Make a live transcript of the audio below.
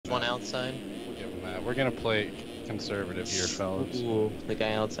one outside. We'll give him that. We're gonna play conservative here, fellas. Ooh, the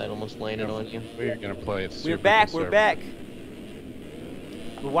guy outside almost landed on you. We're gonna play it super We're back. We're back.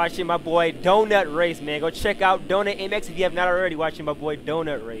 We're watching my boy Donut race, man. Go check out Donut MX if you have not already. Watching my boy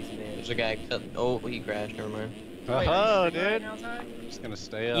Donut race, man. There's a guy cut. Oh, he crashed. Never mind. Oh, dude. Just gonna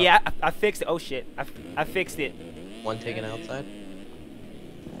stay up. Yeah, I fixed it. Oh shit, I fixed it. One taken outside.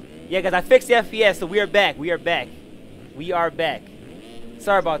 Yeah, guys, I fixed the FPS, so we are back. We are back. We are back.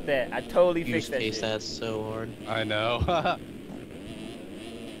 Sorry about that. I totally You fixed just that chased shit. that so hard. I know.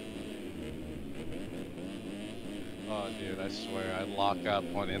 Oh, dude, I swear, I lock up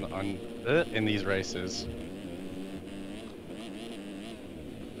in these races.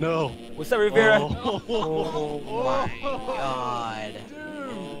 No. What's up, Rivera? Oh my god.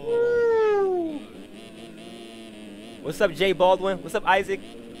 What's up, Jay Baldwin? What's up, Isaac?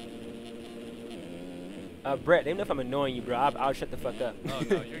 Brett, let me know if I'm annoying you, bro. I'll shut the fuck up. Oh,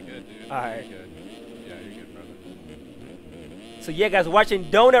 no, you're good, dude. Alright. You're good. Yeah, you're good, brother. So yeah, guys, watching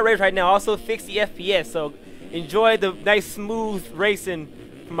Donut race right now. Also fix the FPS. So enjoy the nice smooth racing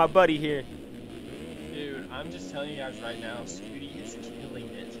from my buddy here. Dude, I'm just telling you guys right now, Scooty is killing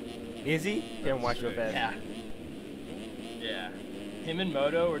it. Is he? Here, watch real fast. Yeah. Yeah. Him and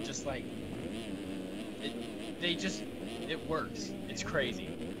Moto are just like, it works. It's crazy.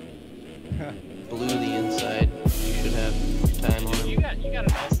 Blew the inside. You should have your time on You him. got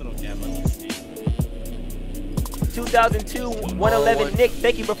a nice little gap. Let me see. 2002 111 Nick,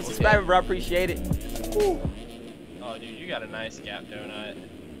 thank you, bro, for subscribing, bro. I appreciate it. Woo. Oh, dude, you got a nice gap, Donut.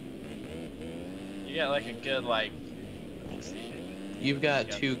 You got like a good like. Let me see. You've got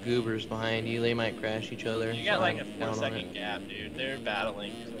two goobers behind you. They might crash each other. You got like a Down on 4-second it. gap, dude. They're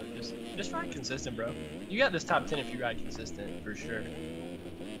battling. So just ride consistent, bro. You got this top 10 if you ride consistent, for sure.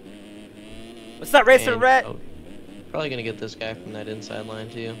 What's up, Racer And- Rat? oh, probably gonna get this guy from that inside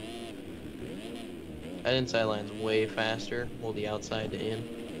line too. That inside line's way faster. Hold the outside to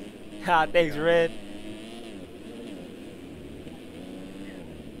in. Ha, thanks, Red.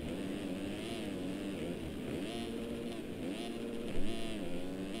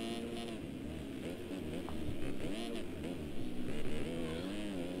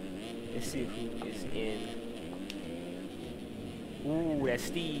 Let's see who is in. Ooh, that's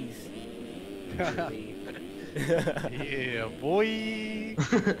Steez. Yeah, boy. He's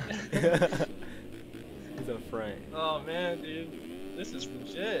up front. Oh man, dude, this is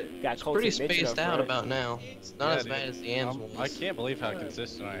legit. Got Colton Pretty Mitchell spaced up out front. about now. It's not Yeah, as dude. bad as the AMS was. I can't believe how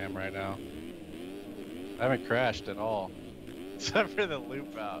consistent I am right now. I haven't crashed at all. Except for the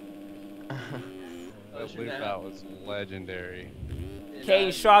loop out. The loop out was legendary.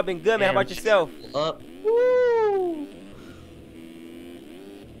 Kane Shaw been good, man. How about And yourself? Up.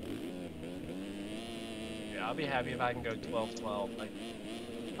 Yeah, I'll be happy if I can go 12-12. Like,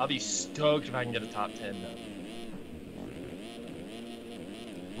 I'll be stoked if I can get a top 10 though.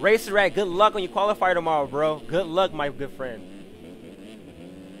 Racer Rat, good luck on your qualifier tomorrow, bro. Good luck, my good friend.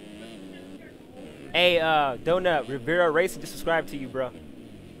 Hey, Donut, Rivera Racing just subscribed to you, bro.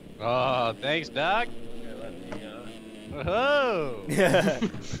 Oh, thanks, Doc. Here, let me, Oh.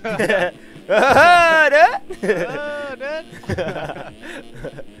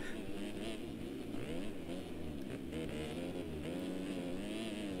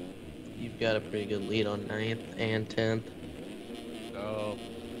 You've got a pretty good lead on 9th and 10th. Oh.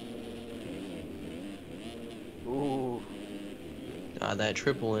 Ooh, God, that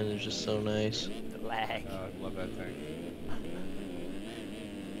triple in is just so nice. the lag. I love that thing.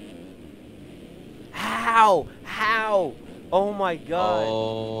 How? How? Oh my god.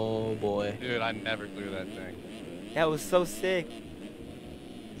 Oh boy. Dude, I never clear that thing. That was so sick.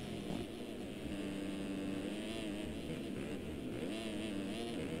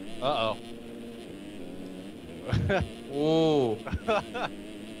 Uh-oh. Ooh. Hold on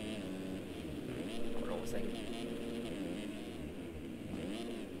 1 second.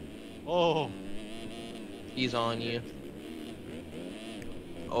 Oh. He's on you.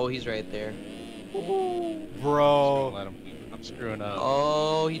 Oh, he's right there. Bro. Let him. I'm screwing up.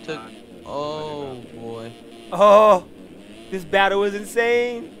 Oh, he took. Oh boy. Oh, this battle was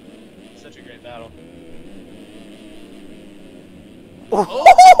insane. such a great battle.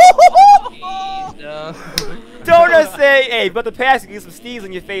 He's down. Donut say, hey, but the pass get some steez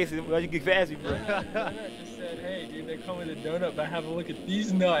on your face while you get faster, bro. Donut just said, hey, dude, they call me the donut, but have a look at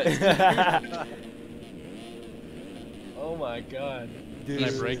these nuts. Oh my god. Can I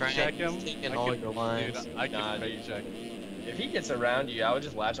Dude. brake Frank, check him? he's taking I all could- your lines. Dude, I Nah, can brake check. If he gets around you, I would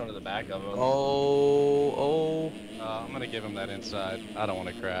just latch onto the back of him. Oh. I'm gonna give him that inside. I don't want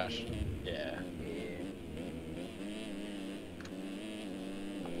to crash. Yeah.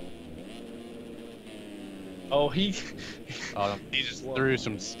 Oh, he. Oh, he just threw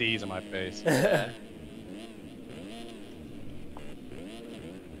some stees in my face. Yeah.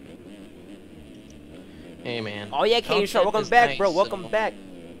 Hey man. Oh yeah, Kane Sharp, welcome back, bro. Welcome so- back.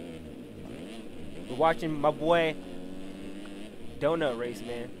 We're watching my boy Donut race,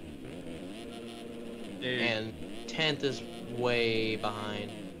 man. Dude. And 10th is way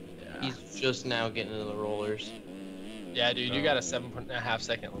behind. Yeah. He's just now getting into the rollers. Yeah, dude, you got a 7.5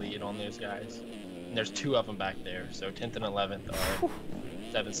 second lead on those guys. And there's 2 of them back there, so 10th and 11th are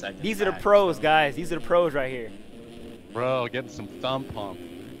 7 seconds. These are the back, pros, so. guys. These are the pros right here. Bro, getting some thumb pump.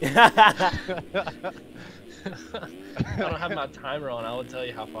 I don't have my timer on. I will tell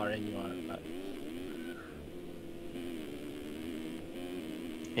you how far in you are. But...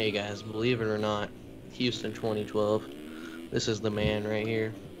 Hey guys, believe it or not, Houston 2012. This is the man right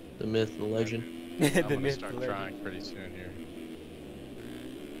here. The myth, the legend. I'm gonna start trying pretty soon here.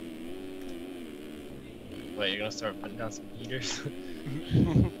 Wait, you're gonna start putting down some heaters? What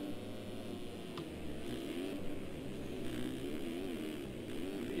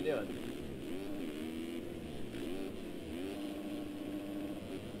are you doing?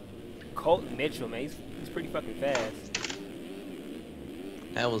 Colton Mitchell, man, he's pretty fucking fast.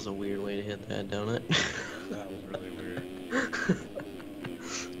 That was a weird way to hit that donut. That was really weird.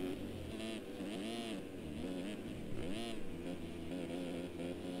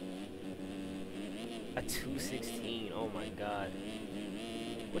 A 216, oh my god.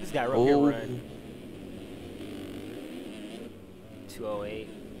 What this guy right here run? 208,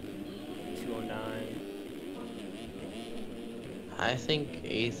 209. I think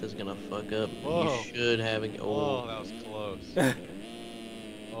 8th is gonna fuck up. Whoa. You should have a Oh, that was close.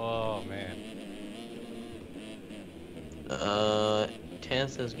 Oh man.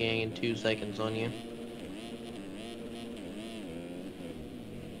 10th is gaining 2 seconds on you.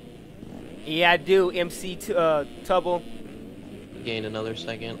 Yeah, I do. MC Tubble. Gain another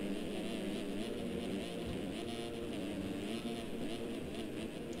second.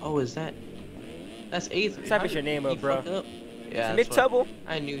 Oh, is that? That's 8th. Sorry, mess your name up, bro. Yeah, Mick that's what- Tubble.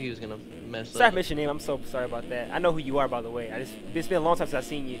 I knew he was gonna mess Sorry, up. miss your name. I'm so sorry about that. I know who you are, by the way. It's been a long time since I've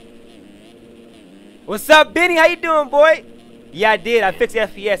seen you. What's up, Benny? How you doing, boy? Yeah, I did. I fixed the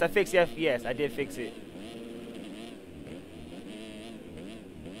FPS. I fixed the FPS. I did fix it.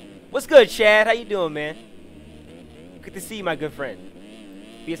 What's good, Chad? How you doing, man? Good to see you, my good friend.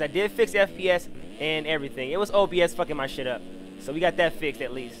 Because I did fix the FPS and everything. It was OBS fucking my shit up. So we got that fixed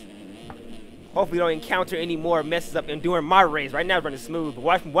at least. Hopefully we don't encounter any more messes up during my race. Right now it's running smooth, but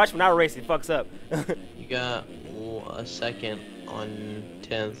watch when I race it fucks up. You got a second on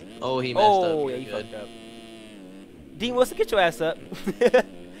 10th. Oh, he messed up. Oh, yeah, you Good. fucked up. Dean Wilson, get your ass up.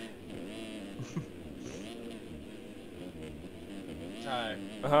 Alright,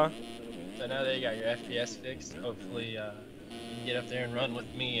 Uh-huh. so now that you got your FPS fixed, hopefully you can get up there and run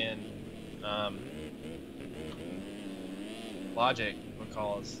with me and Logic,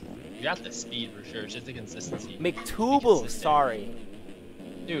 because you got the speed for sure, it's just the consistency. McTubal, sorry.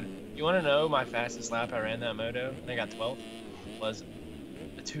 Dude, you want to know my fastest lap I ran that moto, and I got 12th, was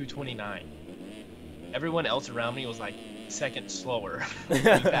a 2:29. Everyone else around me was like seconds slower,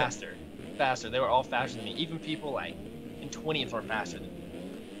 faster. They were all faster than me. Even people like in 20th were faster than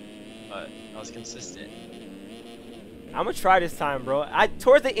me. But I was consistent. I'm gonna try this time, bro.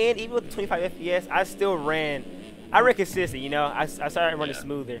 Towards the end, even with the 25 FPS, I ran consistent, you know. I started running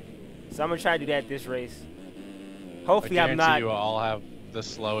smoother. So I'm gonna try to do that this race. Hopefully I'm not. You will all have the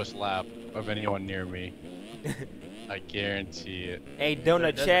slowest lap of anyone near me. I guarantee it. Hey,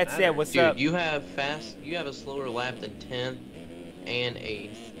 Donut, doesn't Chad matter. said, what's Dude, up? you have a slower lap than 10th and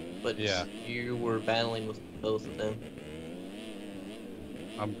 8th, but Yeah. you were battling with both of them.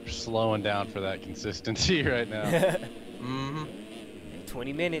 I'm slowing down for that consistency right now. Mm-hmm.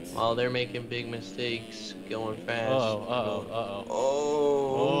 20 minutes. While they're making big mistakes, going fast. Uh-oh.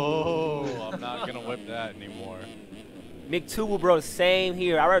 Oh. Oh, I'm not gonna whip that anymore. McTubal, bro, same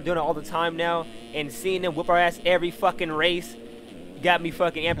here. I run doing it all the time now, and seeing them whip our ass every fucking race got me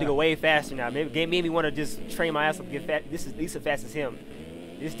fucking amped to go way faster now. Made me want to just train my ass up to get fast. This is at least as fast as him.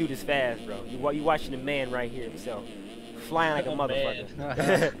 This dude is fast, bro. You watching the man right here himself, flying like a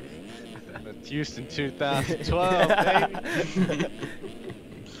motherfucker. It's Houston 2012, baby.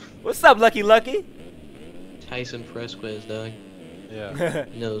 What's up, Lucky Lucky? Tyson Fresquez, dog. Yeah.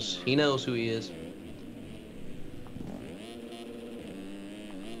 He knows who he is.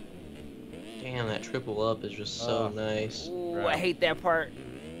 Damn, that triple up is just so nice. Ooh, Bro. I hate that part.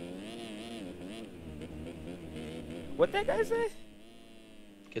 What that guy say?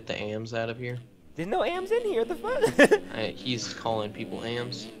 Get the AMs out of here. There's no AMs in here. What the fuck? He's calling people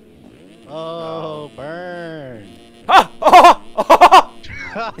AMs. Oh, burn. Ah! Oh! Oh!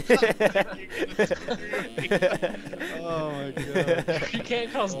 Oh my god. You can't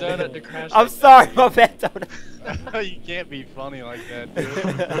cause Donut to crash. I'm like sorry, my bad, Donut. You can't be funny like that,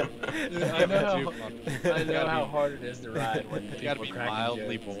 dude. Dude, I know how hard it is to ride when You gotta people be are cracking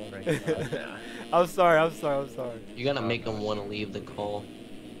mildly jokes. boring. Yeah. I'm sorry. You gotta make them want to leave the call.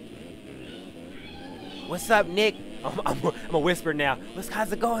 What's up, Nick? I'm a whisper now.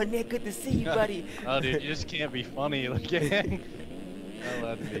 How's it going, Nick? Good to see you, buddy. Oh, dude, you just can't be funny again. Not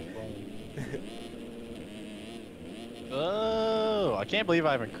allowed to be funny. Oh, I can't believe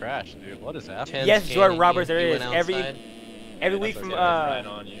I haven't crashed, dude. What is happening? Yes, Jordan Scanning, Roberts, you there went is. outside. Every week That's from right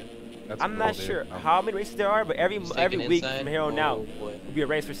on you. That's I'm cool, not dude. sure how many races there are, but every You sticking week inside? from here on Oh, out boy. will be a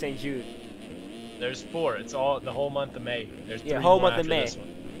race for St Jude. There's 4. It's all the whole month of May. There's 3 whole more month of after May. this one.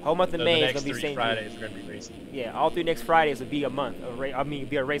 Whole month of So May the is next gonna be 3 St. Jude. Fridays we're gonna be racing. Yeah, all 3 next Fridays will be a month.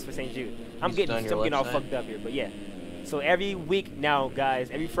 Be a race for St. Jude. I'm Just getting on your all left side? fucked up here, but yeah. So every week now, guys,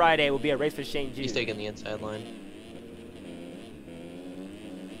 every Friday will be a race for St. Jude. He's taking the inside line.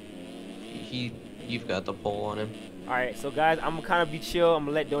 You've got the pole on him. All right, so guys, I'm gonna kind of be chill. I'm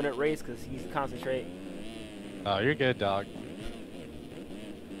gonna let Donut race because he's concentrate. Oh, you're good, dog.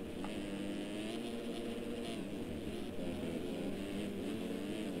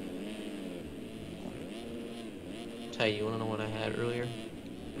 Ty, you wanna know what I had earlier?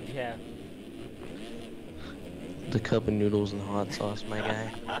 Yeah. The cup of noodles and hot sauce, my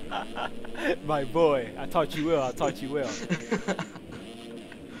guy. My boy, I taught you well.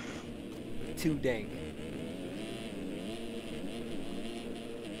 Too dang.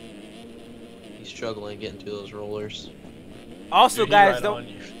 He's struggling getting to those rollers. Also, Dude, he guys, right don't. on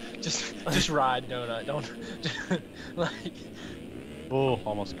you. Just ride, Donut. Don't like. Oh,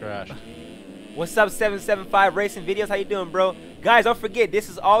 almost crashed. What's up, 775 Racing Videos? How you doing, bro? Guys, don't forget, this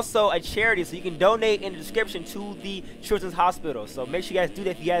is also a charity, so you can donate in the description to the Children's Hospital. So make sure you guys do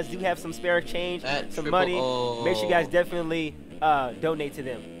that. If you guys do have some spare change, some money, make sure you guys definitely donate to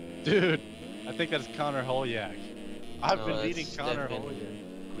them. Dude, I think that's Connor Holyak. I've No, been that's beating Connor Stefan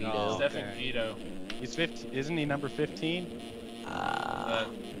Holyak. Guido. Oh, Stefan okay. Guido. He's 15. Isn't he number 15? I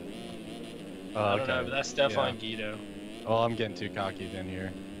Oh, don't know, but that's Stefan Guido. Oh, I'm getting too cocky then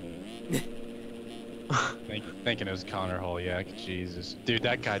here. Thinking it was Connor Holyak. Jesus. Dude,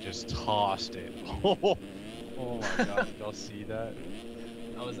 that guy just tossed it. Oh my god, did y'all see that?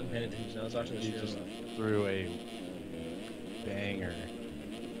 I wasn't paying attention. I was watching the He show. just threw a banger.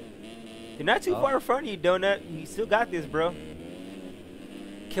 You're not too far in front of you, Donut. You still got this, bro.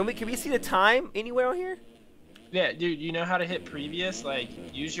 Can we see the time anywhere on here? Yeah, dude, you know how to hit previous? Like,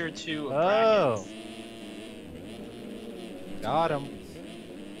 use your 2 Oh. brackets. Got him.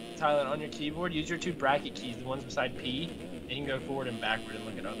 Tylyn, on your keyboard, use your 2 bracket keys, the ones beside P, and you can go forward and backward and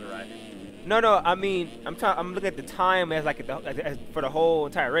look at other riders. No, I mean, I'm looking at the time as like as for the whole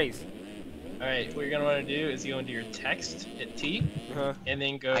entire race. Alright, what you're gonna wanna do is go into your text, hit T, Uh-huh. and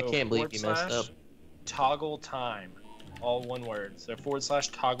then go I can't believe you messed up. toggle time. All one word. So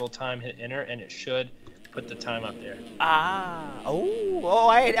 / toggle time, hit enter, and it should put the time up there.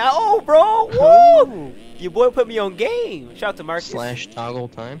 Bro, woo! Your boy put me on game. Shout out to Marcus. / toggle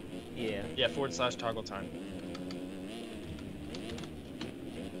time. Yeah. Yeah, / toggle time.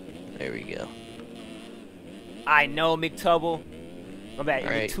 There we go. I know McTubble. My bad.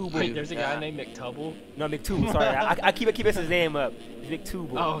 Alright. McTubble. Wait, there's a guy named McTubble? No, McTubble. Sorry, I keep his name up. It's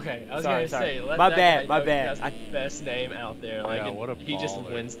McTubble. Oh, okay. I was Sorry, gonna say, let My that bad, guy my know bad. He has the best name out there. Oh, Like, yeah, and what a he just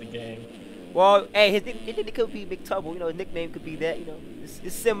baller. wins the game. Well, hey, his nickname could be McTubble. You know, his nickname could be that. You know,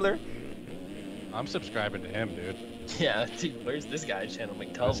 it's similar. I'm subscribing to him, dude. Yeah, dude, where's this guy's channel?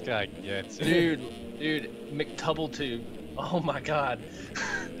 McTubble. This guy gets it. Dude, McTubble tube. Oh my god.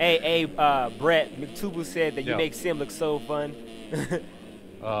 Hey, Brett, McTubble said that you Yeah. make Sim look so fun.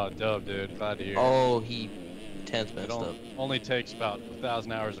 Oh, dope, dude. Glad to hear. Oh, he 10th It messed up. only takes about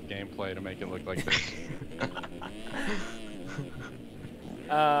 1,000 hours of gameplay to make it look like this.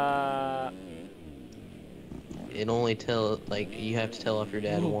 It only you have to tell off your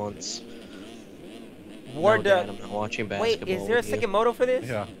dad once. War No, Dad, Duck. I'm not watching Wait, basketball. is there a with you. second moto for this?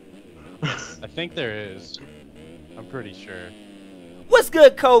 Yeah. I think there is. I'm pretty sure. What's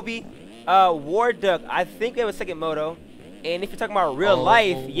good, Kobe? War Duck. I think they have a second moto. And if you're talking about real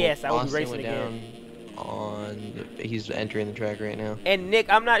life, yes, I will be Austin racing went again. He's entering the track right now. And Nick,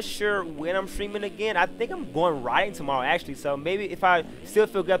 I'm not sure when I'm streaming again. I think I'm going riding tomorrow, actually. So maybe if I still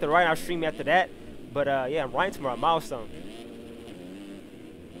feel good after riding, I'll stream after that. But yeah, I'm riding tomorrow, Milestone.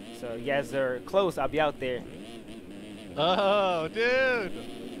 So you guys are close. I'll be out there. Oh, dude!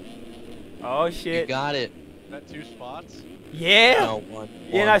 Oh You shit! got it. Is that 2 spots? Yeah. No, one.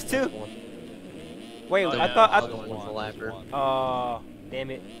 Yeah, that's two. One. Wait, Oh, I yeah, thought. other one was a lapper. Oh,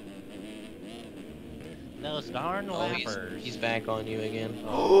 damn it. Those darn Oh, lappers. he's back on you again.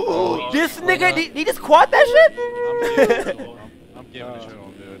 Oh, Oh, this yeah. nigga, he just quad that shit? I'm giving it to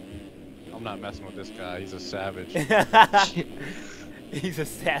him, dude. I'm not messing with this guy. He's a savage. He's a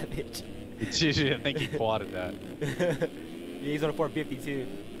savage. I think he quadded that. Yeah, he's on a 452.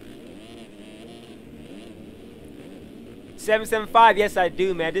 775, yes I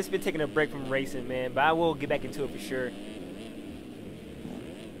do, man. Just been taking a break from racing, man, but I will get back into it for sure.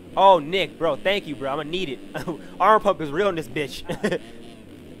 Oh, Nick, bro, thank you, bro. I'm gonna need it. Arm pump is real in this bitch.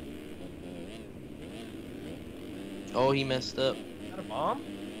 Oh, he messed up. Got a bomb? I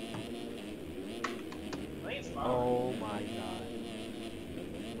think it's fine. Oh my god.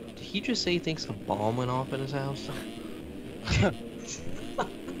 Did he just say he thinks a bomb went off in his house?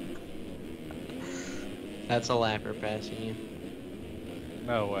 That's a lapper passing you.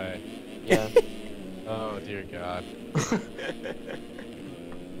 No way. Yeah. Oh, dear God.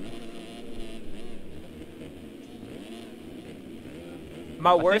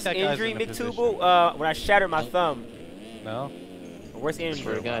 My think worst that guy's injury, in the McTubal, when I shattered my thumb. No? My worst I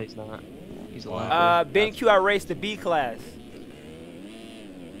swear to injury. God, he's not. He's a Wow. lapper. Ben Q, I raced the B class.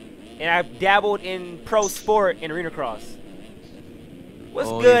 And I dabbled in pro sport and arena cross. What's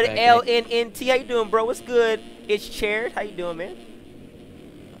Oh, good, you're back, LNNT? How you doing, bro? What's good? It's Chaired. How you doing, man?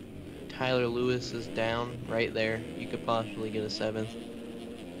 Tyler Lewis is down right there. You could possibly get a 7th.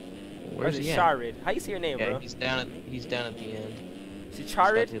 Where's it he at? Charid? How you say your name, Yeah, bro? he's down at the end. Is it He's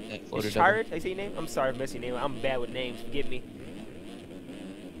about Charid? to hit that Is floater it double. Charid? How you say your name? I'm sorry, I messed your name. I'm bad with names. Forgive me.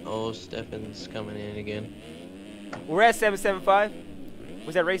 Oh, Stefan's coming in again. We're at 775.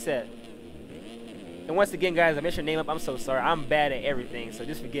 Where's that race at? And once again, guys, I messed your name up. I'm so sorry. I'm bad at everything, so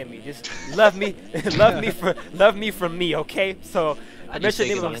just forgive me. Just love me, love me from me, okay? So I messed your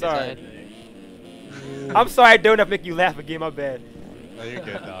name up. I'm sorry. I'm sorry I don't have to make you laugh again. My bad. No, you're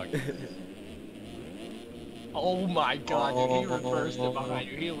good, dog. Oh my god, dude, he reversed it behind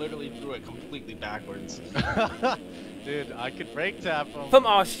you. He literally threw it completely backwards. Dude, I could brake tap him. From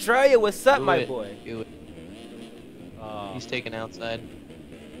Australia, what's up, Do my it. boy? Do it. He's taken outside.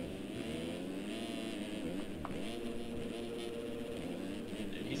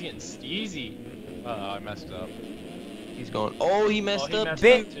 Dude, he's getting steezy. I messed up. He's going. Oh, he messed He up. messed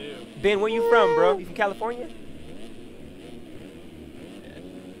Ben- up too. Ben, where you from, bro? You from California?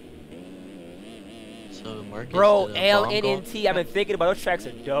 So Marcus Bro, did a bomb goal. LNNT. I've been thinking about those tracks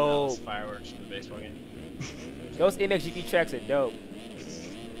are That dope. was fireworks for the baseball game. Those MXGP tracks are dope.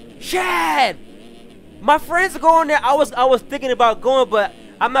 Chad! My friends are going there. I was thinking about going, but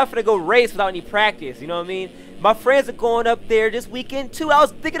I'm not gonna go race without any practice. You know what I mean? My friends are going up there this weekend too. I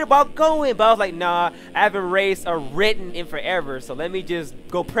was thinking about going, but I was like, nah, I haven't raced or ridden in forever, so let me just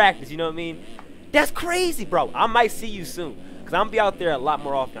go practice. You know what I mean? That's crazy, bro. I might see you soon, cause I'm gonna be out there a lot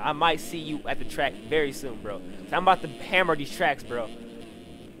more often. I might see you at the track very soon, bro. 'Cause I'm about to hammer these tracks, bro.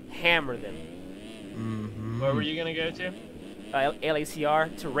 Hammer them. Where were you gonna go to?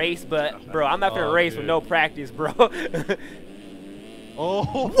 LACR to race, but bro, I'm not gonna Oh, race with dude. no practice, bro. Oh!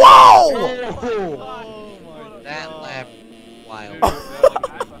 Whoa! Oh my That God. lap, wild. Dude, that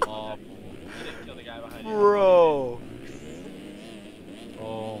was awful. You didn't kill the guy behind you. Bro.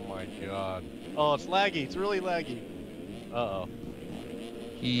 Oh my God. Oh, it's laggy. It's really laggy. Uh-oh.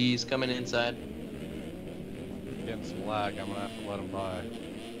 He's coming inside. Getting some lag. I'm gonna have to let him by.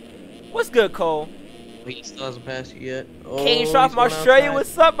 What's good, Cole? He still hasn't passed you yet. Oh, Kane Shaw he's from going Australia. outside.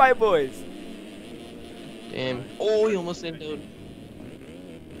 What's up, my boys? Damn. Oh, he almost ended.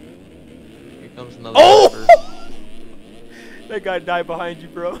 Here comes another. Oh! lapper. That guy died behind you,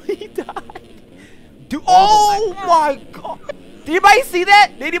 bro. He died. Dude, oh my God. Did anybody see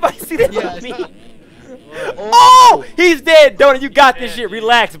that? Did anybody see that? Yeah, I But me? saw- Oh, he's dead, Donut. You got this shit.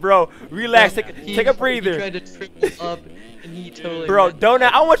 Relax, bro. Relax. Take a He breather. tried to triple up, and he totally. Bro, went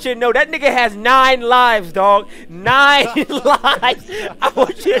Donut, I want you to know that nigga has 9 lives, dog. 9 lives. I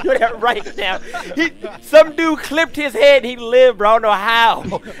want you to know that right now. Some dude clipped his head and he lived, bro. I don't know how.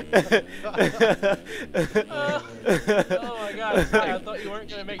 Oh my god, I thought you weren't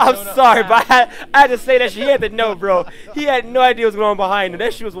gonna make I'm Donut sorry, laugh. but I had to say that shit. He had to know, bro. He had no idea what was going on behind him.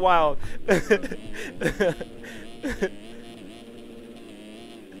 That shit was wild.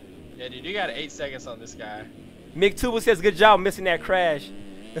 Yeah, dude, you got 8 seconds on this guy. Mick Tuba says, good job missing that crash.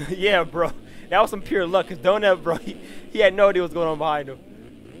 Yeah, bro. That was some pure luck, because Donut, bro, he had no idea what was going on behind him.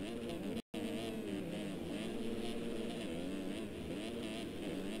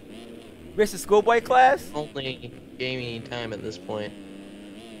 Mr. Schoolboy class? Only gaming time at this point.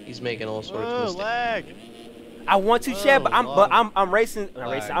 He's making all sorts of Oh, mistakes. lag! I want to, Chad, but I'm racing.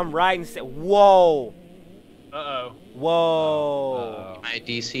 I'm riding. Whoa. Uh-oh. Whoa. My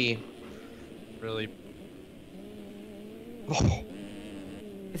DC. Really?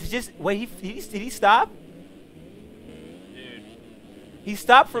 Is it just wait? Did he stop? Dude. He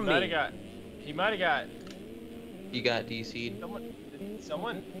stopped from me. He might have got. You got DC'd.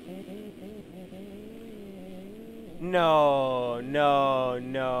 Someone. No.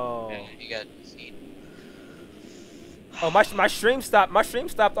 Yeah, you got DC'd. Oh, my stream stopped. My stream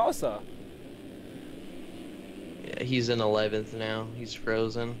stopped also. Yeah, he's in 11th now. He's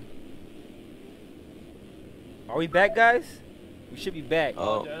frozen. Are we back, guys? We should be back.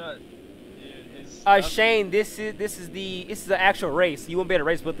 Oh. Shane, this is the actual race. You won't be able to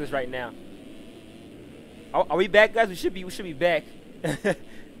race with us right now. Are we back, guys? We should be back.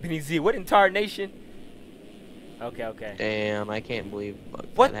 Benny Z, what in tarnation? Okay. Damn, I can't believe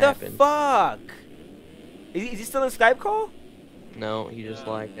What that the happened. fuck? Is he still in Skype call? No, he just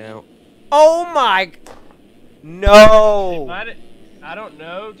lagged out. Oh my! No. I don't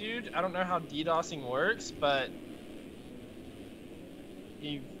know, dude. I don't know how DDoSing works, but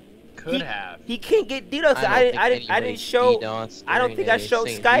he could have. He can't get DDoS. I didn't show. I don't think I showed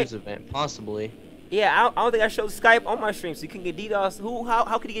St. Skype. Jude's event, possibly. Yeah, I don't think I showed Skype on my stream, so you can get DDoS.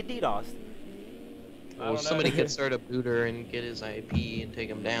 How could he get DDoS? Well, somebody could start a booter and get his IP and take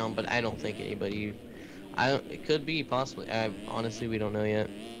him down, but I don't think anybody. It could be possibly. Honestly, we don't know yet.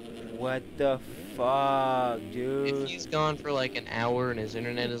 What the fuck, dude? If he's gone for like an hour and his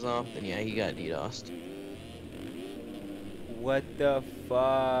internet is off, then yeah, he got DDoSed. What the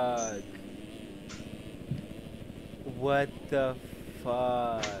fuck? What the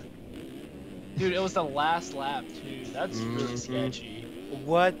fuck? Dude, it was the last lap too. That's really sketchy.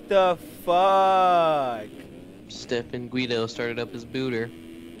 What the fuck? Stefan Guido started up his booter.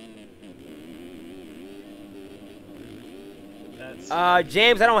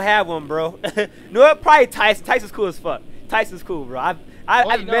 James, I don't have one, bro. No, what? Probably Tyson. Tyson's cool as fuck. Tyson's cool, bro.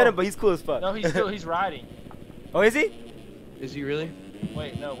 I've met him, but he's cool as fuck. No, he's riding. Oh, is he? Is he really?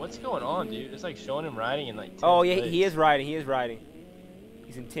 Wait, no. What's going on, dude? It's like showing him riding in like. Oh yeah, he is riding. He is riding.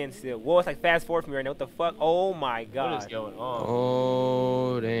 He's in 10 still. Whoa, it's like fast forward from me right now. What the fuck? Oh my god. What is going on?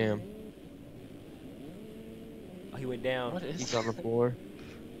 Oh damn. Oh, he went down. What is? He's on the floor.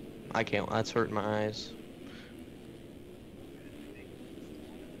 I can't. That's hurting my eyes.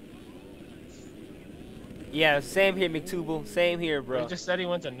 Yeah, same here, McTubal. Same here, bro. He just said he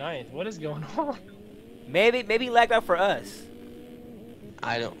went to 9th. What is going on? Maybe he lagged out for us.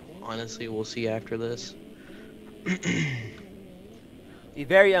 I don't. Honestly, we'll see after this. He's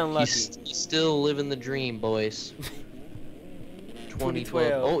very unlucky. He's still living the dream, boys.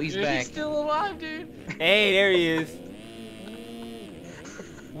 2012. Oh, he's dude, back. He's still alive, dude. Hey, there he is.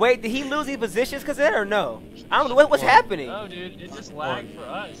 Wait, did he lose these positions because of that or no? I don't know what's happening. No, dude, it just lagged for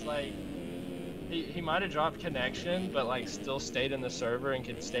us. Like, he might have dropped connection, but like still stayed in the server and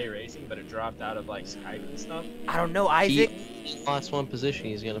could stay racing, but it dropped out of like Skype and stuff. I don't know, Isaac. He lost one position.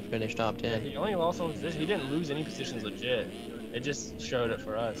 He's gonna finish top 10. He only lost one position. He didn't lose any positions legit. It just showed it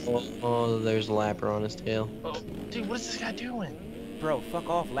for us. Oh, there's a lapper on his tail. Oh, dude, what is this guy doing? Bro, fuck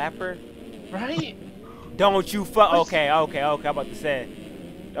off, Lapper. Right? Don't you fuck. Okay. I'm about to say.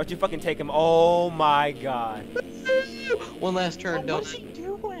 Don't you fucking take him. Oh my god. One last turn, don't. What's he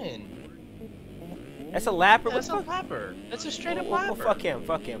doing? That's a Lapper. That's a lapper. That's a straight up lapper. Well, fuck him.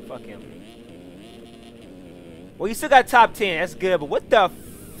 Well, you still got top 10. That's good. But what the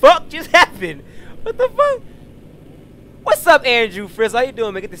fuck just happened? What the fuck? What's up, Andrew Frizz? How you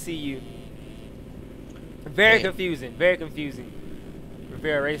doing, man? Good to see you. Very confusing.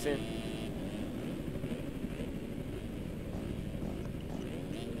 Rivera Racing.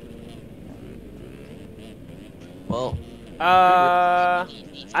 Well.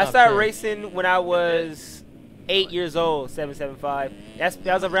 I started racing when I was 8 years old. 775. That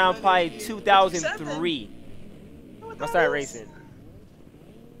was around probably 2003. I started racing.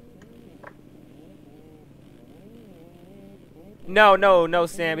 No,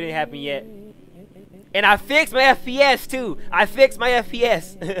 Sam. It didn't happen yet. And I fixed my FPS too.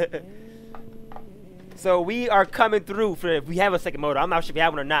 So we are coming through for if we have a second moto. I'm not sure if we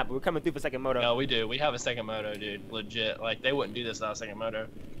have one or not, but we're coming through for second moto. No, we do. We have a second moto, dude. Legit. Like, they wouldn't do this without a second moto.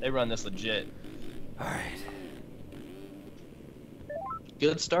 They run this legit. Alright.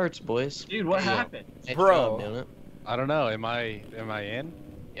 Good starts, boys. Dude, what happened? Nice Bro. job doing it. I don't know. Am I in?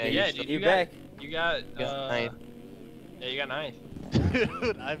 Yeah, dude, you're back. You got ninth. Yeah, you got 9th.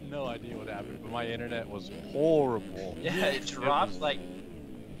 Dude, I have no idea what happened, but my internet was horrible. Yeah, it dropped, like,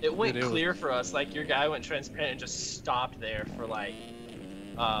 it went clear for us. Like, your guy went transparent and just stopped there for, like,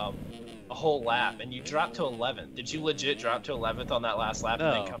 a whole lap, and you dropped to 11th. Did you legit drop to 11th on that last lap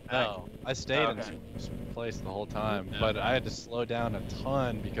and then come back? No, I stayed in place the whole time, but I had to slow down a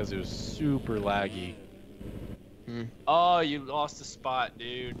ton because it was super laggy. Oh, you lost a spot,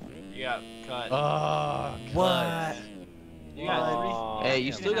 dude. You got cut. Oh, What? You got Hey,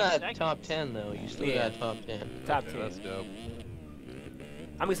 you still got top 10 though. You still got top 10. Top 10. That's dope.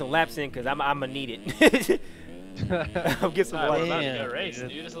 I'm gonna get some laps in because I'm gonna need it. I'll get some We're laps. about to go race,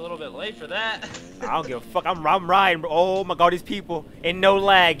 dude. It's a little bit late for that. I don't give a fuck. I'm riding, bro. Oh my god, these people. And no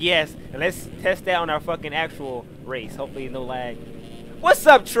lag, yes. And let's test that on our fucking actual race. Hopefully no lag. What's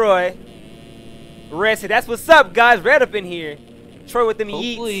up, Troy? Red said, that's what's up, guys. Red up in here. Troy with them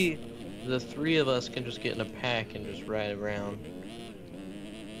yeets. Hopefully, the three of us can just get in a pack and just ride around.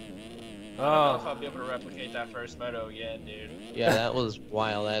 I don't know if I'll be able to replicate that first moto again, dude. Yeah, that was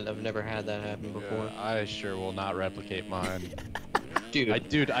wild. I've never had that happen before. Yeah, I sure will not replicate mine. Dude,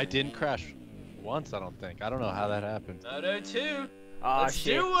 I didn't crash once, I don't think. I don't know how that happened. Moto 2. Oh, Let's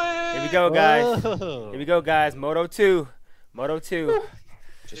shit. do it. Here we go, guys. Whoa. Here we go, guys. Moto 2. Moto 2.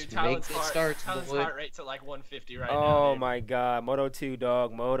 just Dude, make Tylyn's it heart, start. Tylyn's boy. heart rate's at like 150 right now. Oh dude. my god. Moto 2,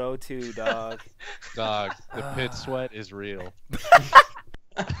 dog. Moto 2, dog. Dog, the pit sweat is real.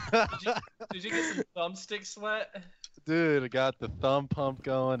 Did you get some thumbstick sweat? Dude, I got the thumb pump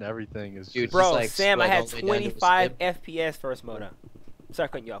going. Everything is Dude, just... Bro, like Sam, I sweat had all the way down to his 25 skin. FPS first moto. Sorry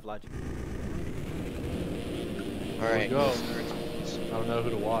cutting you off, Logic. Alright, go. I don't know who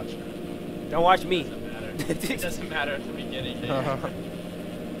to watch. Don't watch me. Doesn't matter. It doesn't matter at the beginning, dude.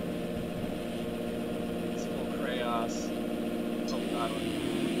 It's full chaos. Oh, God.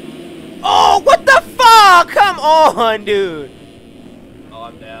 Oh, what the fuck? Come on, dude. Oh,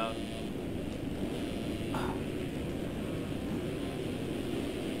 I'm down.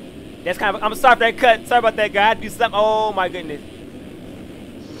 That's kind of. I'm sorry for that cut. Sorry about that, guy. I had to do something. Oh my goodness.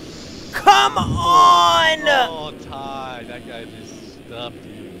 Come on, Oh, Ty, that guy just stuffed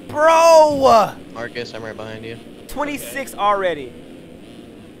you. bro. Marcus, I'm right behind you. 26 already.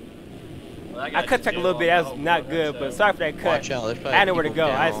 Well, I cut check a little bit. That was not good, but sorry for that cut. Watch out, there's I probably had nowhere to people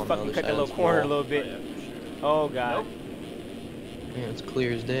go. I down just on the fucking other cut that side little of this corner a wall. little bit. Oh god. Nope. Yeah, it's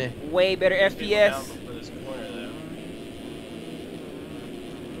clear as day. Way better FPS.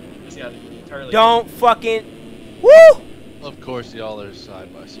 Don't fucking. Woo! Of course, y'all are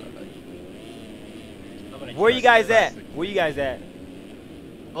side by side. Where you guys at? Where you guys at?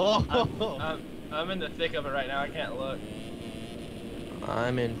 Oh! I'm in the thick of it right now. I can't look.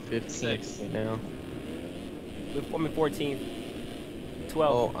 I'm in 15th Six. right now. I'm in 14th.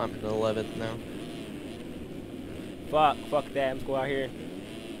 12. Oh, I'm in 11th now. Fuck that. I'm just going out here.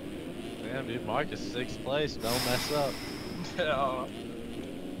 Damn, dude, Marcus, 6th place. Don't mess up. Oh.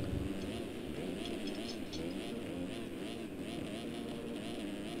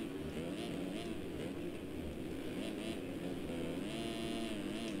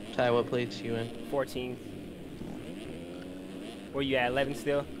 Ty, what place you in? 14th. Where you at? 11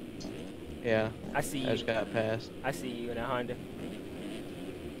 still? Yeah, I see I you. just got past. I see you in a Honda.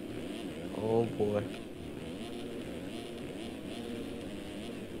 Oh boy.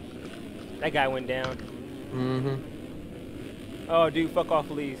 That guy went down. Mm-hmm. Oh, dude, fuck off,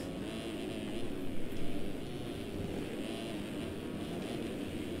 please.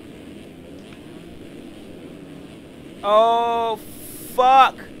 Oh,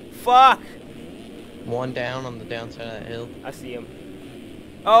 fuck. Fuck. One down on the downside of that hill. I see him.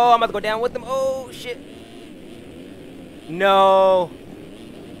 Oh, I'm about to go down with him. Oh, shit. No.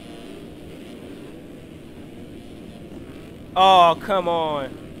 Oh, come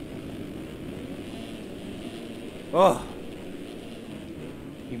on. Oh.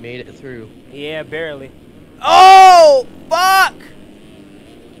 You made it through. Yeah, barely. Oh, fuck.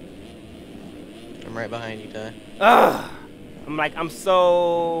 I'm right behind you, Ty. Ugh. I'm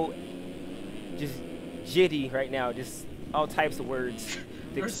so just jitty right now. Just all types of words.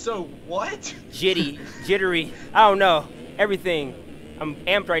 You're so what? Jittery. I don't know. Everything. I'm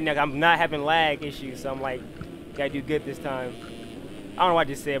amped right now. I'm not having lag issues, so I'm like, gotta do good this time. I don't know what I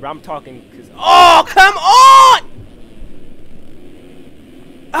just said, but I'm talking because. Oh, come on!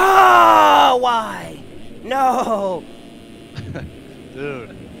 Oh, why? No.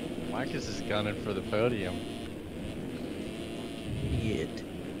 Dude, Marcus is gunning for the podium. Shit.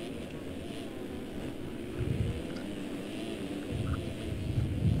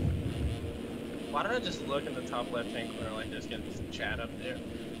 Why don't I just look in the top left-hand corner like this, get some chat up there?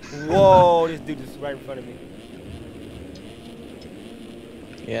 Whoa, this dude is right in front of me.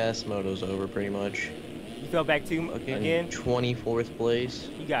 Yeah, this moto's over pretty much. You fell back too Okay, again? 24th place.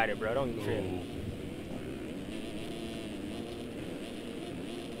 You got it, bro. Don't even trip.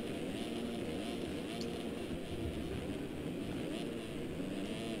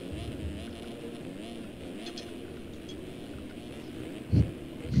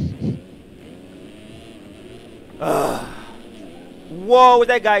 Whoa, where's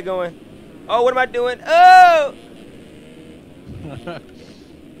that guy going? Oh, what am I doing? Oh!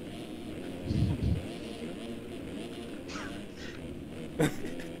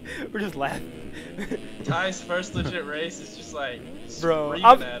 We're just laughing. Ty's first legit race is just like Bro,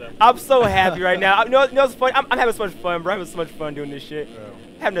 screaming at him. I'm so happy right now. You know what's funny? I'm having so much fun, bro. I'm having so much fun doing this shit. Bro.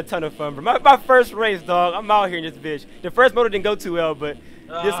 Having a ton of fun, bro. My first race, dog. I'm out here in this bitch. The first moto didn't go too well, but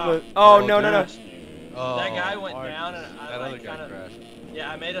this was. Oh, no. Oh, That guy went Marcus. down, and I that like other guy kind of. crashed.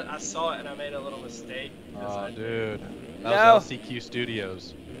 Yeah, I saw it, and I made a little mistake. Oh, dude. No. That was LCQ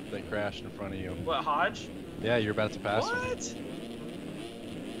Studios that crashed in front of you. What, Hodge? Yeah, you're about to pass him. What?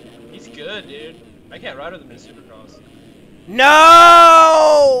 He's good, dude. I can't ride with him in Supercross.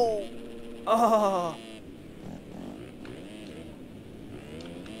 No! Oh.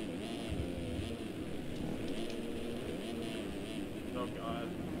 Oh god.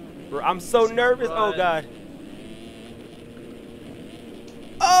 Bro, I'm so nervous. Oh god.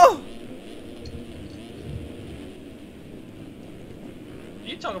 Oh!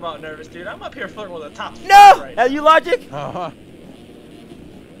 You talk about nervous, dude. I'm up here flirting with a top No! spot right Are now. you logic? I'm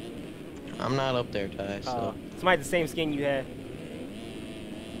not up there, Ty. So Somebody had the same skin you had.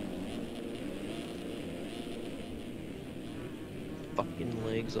 fucking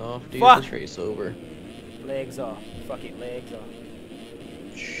legs off, dude. Fuck. This race over. Legs off. Fuck it, legs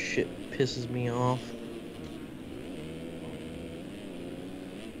off. Shit pisses me off.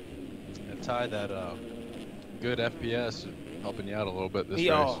 And Ty, that good FPS helping you out a little bit this race.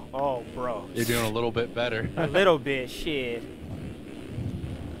 Oh, bro. You're doing a little bit better. A little bit, shit.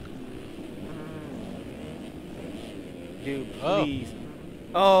 Dude, Oh. please.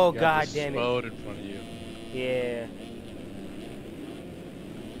 Oh, You got god this damn it. boat in front of you, Yeah.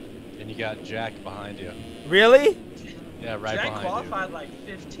 and you got Jack behind you. Really? Yeah, right Jack behind qualified like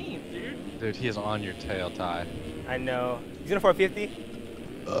 15th, dude. you. Dude, he is on your tail, Ty. I know. He's in a 450?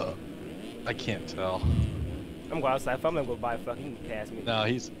 I can't tell. I'm going outside. If I'm gonna go buy a fucking, he can pass me. No,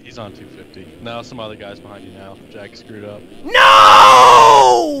 he's on 250. No, some other guy's behind you now. Jack screwed up.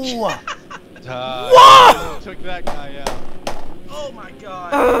 No! Ty, Whoa! took that guy out. Oh my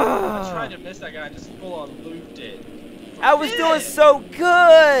god. I tried to miss that guy and just full on looped it. I was doing so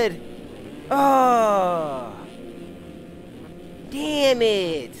good! Oh. Damn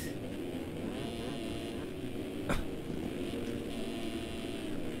it!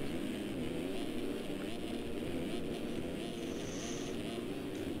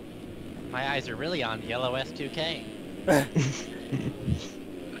 My eyes are really on yellow S2K.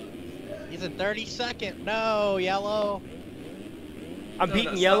 He's in 32nd. No, yellow. I'm No, beating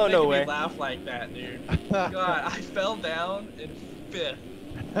stop yellow, making no me way. laugh like that, dude. God, I fell down in 5th.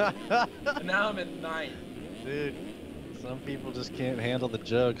 And now I'm in 9th. Dude, some people just can't handle the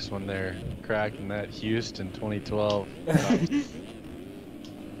jokes when they're cracking that Houston 2012.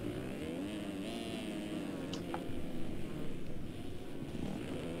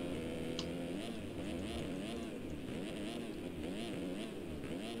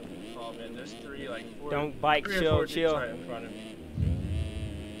 Oh man, there's four. Don't bike, 3 or chill, 4 dudes chill. right in front of me.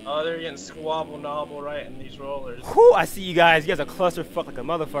 Oh, they're getting squabble nobble right in these rollers. Whew, I see you guys. You guys are clusterfuck like a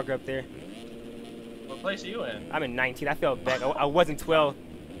motherfucker up there. What place are you in? I'm in 19. I fell back. I wasn't 12.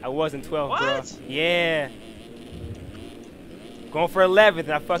 I wasn't 12, bro. What? Yeah. Going for 11th,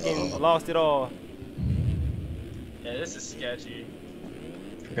 and I fucking lost it all. Yeah, this is sketchy.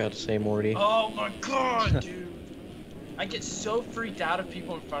 Forgot to say Morty. Oh my god, dude. I get so freaked out of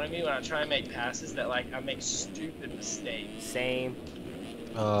people in front of me when I try and make passes that like I make stupid mistakes. Same.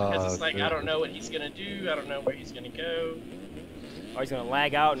 Because it's like I don't know what he's gonna do, I don't know where he's gonna go. Or he's gonna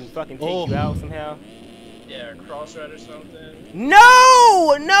lag out and fucking take you out somehow. Yeah, or cross red or something.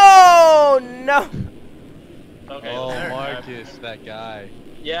 No! No! No! Okay. Oh, there. Marcus, that guy.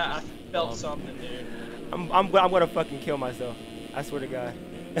 Yeah, I felt something, dude. I'm gonna fucking kill myself. I swear to God.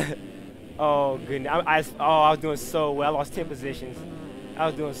 Oh goodness. I was doing so well. I lost 10 positions. I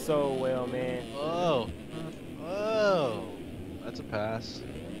was doing so well, man. Whoa. Whoa. That's a pass.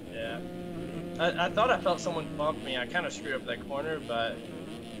 Yeah. I thought I felt someone bump me. I kind of screwed up that corner, but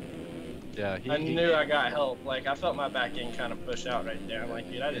Yeah, I knew I got help. Like, I felt my back end kind of push out right there. I'm like,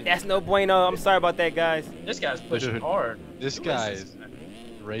 dude, I didn't. That's no bueno. I'm sorry about that, guys. This guy's pushing Dude, hard. This Who guy is is this guy?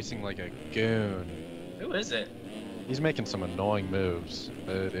 racing like a goon. Who is it? He's making some annoying moves.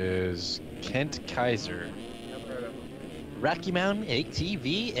 It is Kent Kaiser. Never heard of him. Rocky Mountain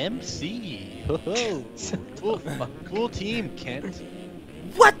ATV MC. Ho ho. Cool team, Kent.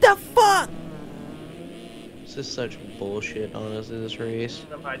 What the fuck? This is such bullshit, honestly, this race.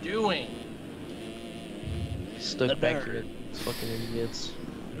 What am I doing? Stuck back here, fucking idiots.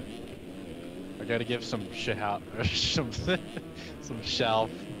 I gotta give some shout, some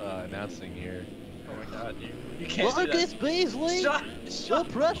shelf announcing here. Oh my god, dude. You can't do Marcus that. Beasley. No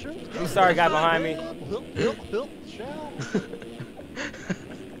pressure. I'm sorry, guy behind me. Help, shout.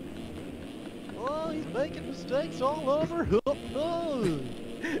 Oh, he's making mistakes all over. No.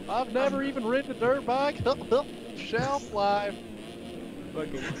 I've never even ridden a dirt bike. Shelf life.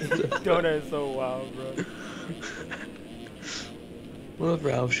 Fucking Donut is so wild, bro. What if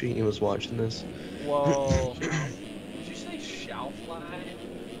Ralph Sheehan was watching this? Whoa. Did you say shelf life?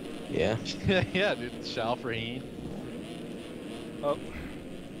 Yeah. Yeah, dude, shelf Raheen. Oh.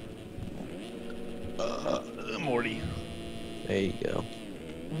 Morty. There you go.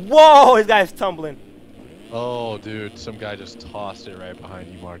 Whoa, this guy's tumbling. Oh, dude, some guy just tossed it right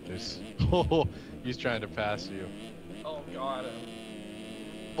behind you, Marcus. Oh, he's trying to pass you. Oh god.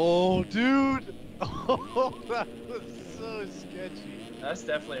 Oh, dude. Oh, that was so sketchy. That's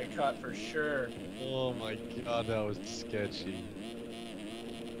definitely a cut for sure. Oh my god, that was sketchy.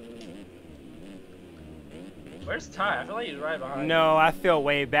 Where's Ty? I feel like he's right behind. No, I feel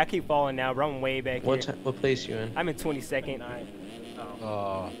way back. I keep falling now, bro. I'm way back What here. what place you in? I'm in 22nd. Oh.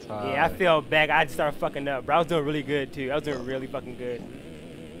 Oh, Ty. Yeah, I feel back. I just started fucking up, bro. I was doing really good, too. I was doing really fucking good.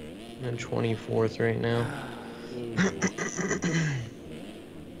 I'm in 24th right now.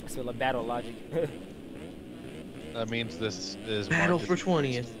 It's a battle logic. That means this is Battle Marcus. for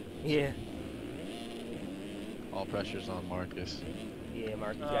 20th. Yeah. All pressure's on Marcus. Yeah,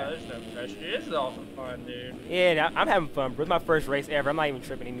 Mark. There's no pressure. This is all for fun, dude. Yeah, I'm having fun, bro. It's my first race ever. I'm not even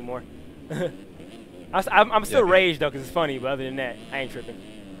tripping anymore. I'm still Yeah, raged, though, because it's funny, but other than that, I ain't tripping.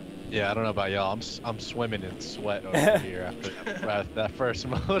 Yeah, I don't know about y'all. I'm swimming in sweat over here after that first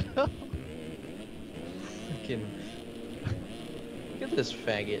moto. Fucking. Look at this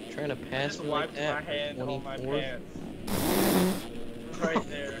faggot trying to I pass just me like wiped that. my hand on my 24th. pants. Right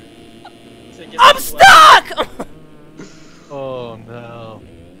there. To get I'm the sweat. stuck! Oh no.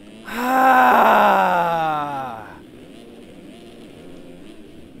 Ah.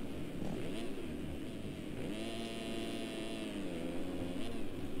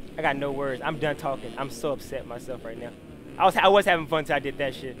 I got no words. I'm done talking. I'm so upset myself right now. I was having fun till I did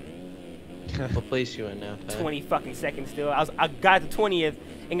that shit. What place you in now, Ty? 20 fucking seconds still. I got to 20th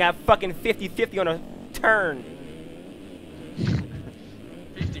and got fucking 50-50 on a turn.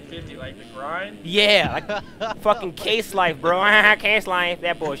 50-50, like the grind? Yeah, like fucking case life, bro. Case life,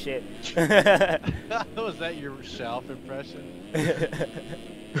 that bullshit. Was that your shelf impression? Yeah,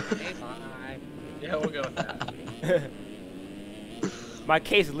 we'll go with that. My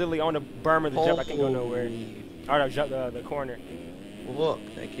case is literally on the berm of the jump. I can't go nowhere. Or the corner. Look,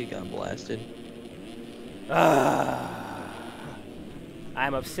 that kid got blasted. I'm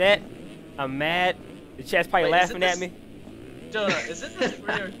upset. I'm mad. The chat's probably Wait, laughing at me. Jonah, is it this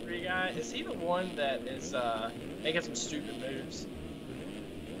 303 guy? Is he the one that is making some stupid moves?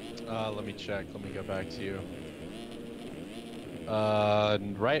 Let me check. Let me go back to you.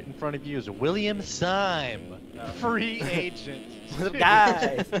 Right in front of you is William Syme, free agent. What's up,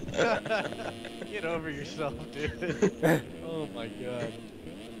 guys? Get over yourself, dude. Oh my god.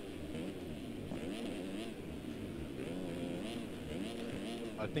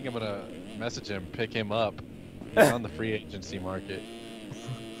 I think I'm gonna message him, pick him up. He's on the free agency market.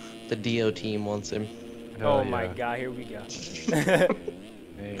 The DO team wants him. Hell Oh my yeah. god, here we go.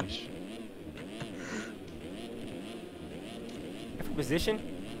 Age. For position?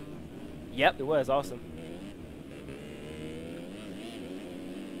 Yep, it was awesome.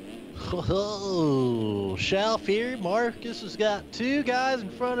 Oh, shelf here. Marcus has got two guys in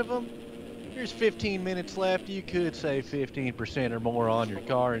front of him. There's 15 minutes left. You could save 15% or more on your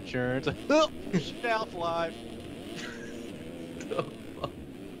car insurance. Shelf life.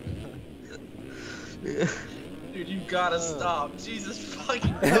 Dude, you gotta stop. Jesus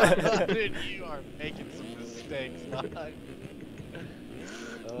fucking Christ. Dude, you are making some mistakes.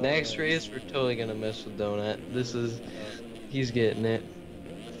 Next race, we're totally gonna mess with Donut. This is, he's getting it.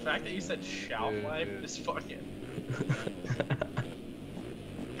 The fact that you said shelf Dude, life dude. is fucking...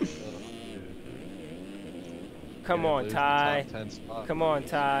 Come on, Ty. Come on,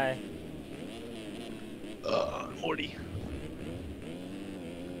 Ty. Morty.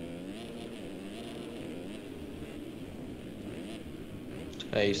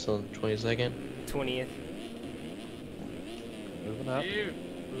 Hey, you still in 22nd? 20th. Moving up. Dude,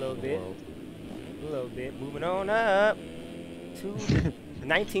 A little bit. A little bit. Moving on up to the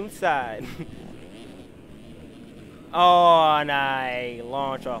 19th side. Oh, and I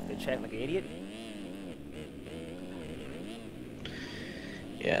launch off the track like an idiot.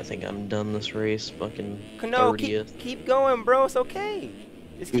 Yeah, I think I'm done this race. Fucking No, 30th. keep going, bro. It's okay.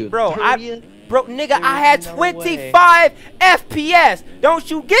 Dude, bro, nigga, I had no 25 FPS. Don't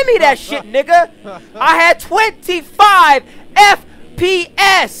you give me that shit, nigga. I had 25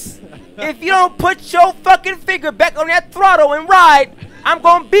 FPS. If you don't put your fucking finger back on that throttle and ride, I'm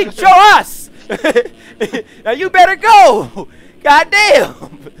gonna beat your ass. Now you better go.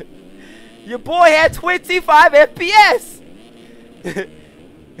 Goddamn. Your boy had 25 FPS.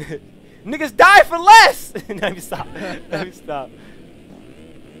 Niggas die for less. Let me stop. Let me stop.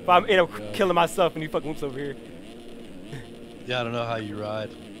 If I end up killing myself and he fucking whoops over here. Yeah, I don't know how you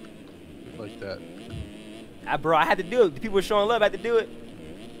ride like that. Bro, I had to do it. The people were showing love. I had to do it.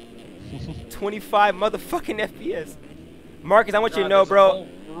 25 motherfucking FPS. Marcus, I want you to know, bro.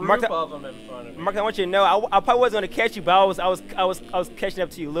 Marcus, I want you to know. I probably wasn't gonna catch you, but I was catching up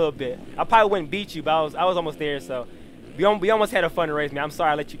to you a little bit. I probably wouldn't beat you, but I was almost there. So we almost had a fun race, man. I'm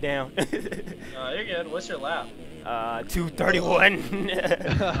sorry I let you down. No, you're good. What's your lap? 231.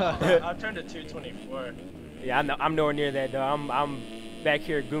 I've turned to 224. Yeah, I'm nowhere near that, though. I'm back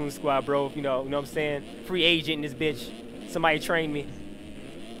here at Goon Squad, bro. You know what I'm saying? Free agent in this bitch. Somebody train me.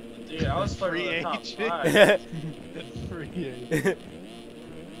 Dude, I was flirting with the top 5. Free agent.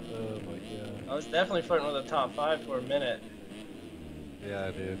 Oh my god. I was definitely flirting with the top 5 for a minute.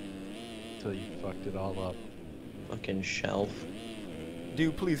 Yeah, dude. Until you fucked it all up. Fucking shelf.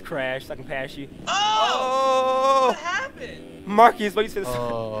 Dude, please crash so I can pass you. Oh! What happened? Marcus, what you said?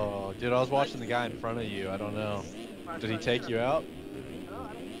 Oh, dude, I was watching the guy in front of you. I don't know. Did he take you out?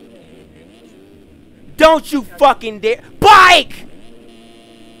 Don't you fucking dare. Bike!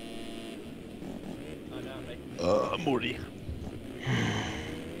 Morty.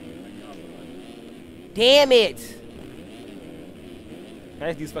 Damn it!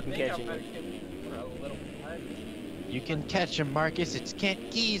 Nice dude's fucking catching. You can catch him, Marcus. It's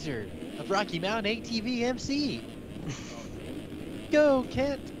Kent Geezer of Rocky Mountain ATV MC. Go,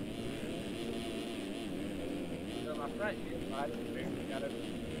 Kent.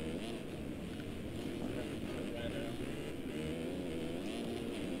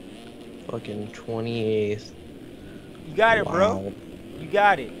 Fucking 28th. You got it, Wow. bro. You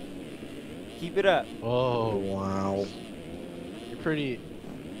got it. Keep it up. Oh, Wow. you're pretty.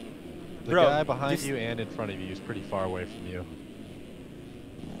 The Bro, guy behind just- you and in front of you is pretty far away from you.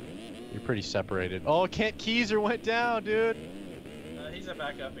 You're pretty separated. Oh, Kent Keezer went down, dude. He's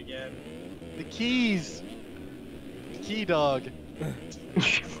back up again. The keys. The key dog.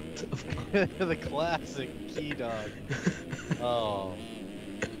 The classic key dog. Oh.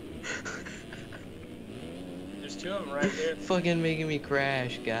 There's 2 of them right there. Fucking making me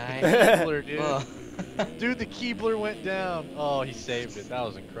crash, guy. Keebler, dude. Oh. Dude, the Keebler went down. Oh, he saved it. That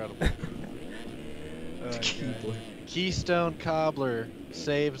was incredible. Keebler. Keystone Cobbler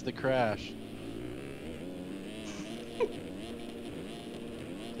saves the crash.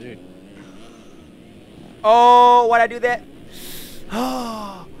 Dude. Oh, why'd I do that?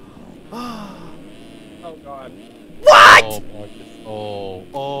 Oh. Oh god. What? Oh, Marcus. Oh,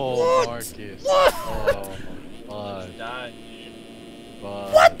 What? Marcus. What? Oh, bud. Died.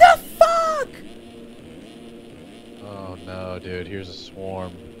 Bud. What the fuck? Oh no, dude. Here's a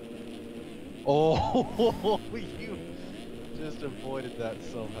swarm. Oh, you just avoided that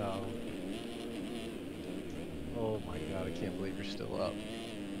somehow. Oh my god, I can't believe you're still up.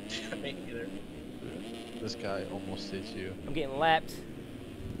 Me either. This guy almost hit you. I'm getting lapped.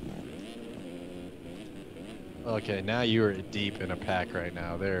 Okay, now you are deep in a pack right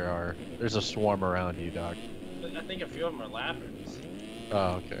now. There's a swarm around you, Doc. I think a few of them are lappers.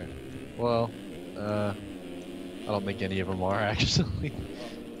 Oh, okay. Well, I don't think any of them are actually.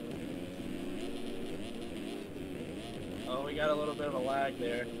 Oh, we got a little bit of a lag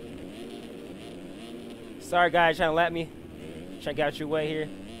there. Sorry, guys, trying to lap me. Trying to get out your way here.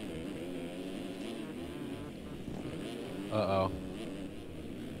 Uh-oh.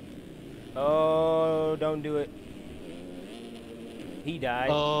 Oh, don't do it. He died.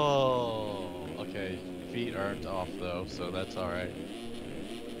 Oh, okay. Feet aren't off though, so that's all right.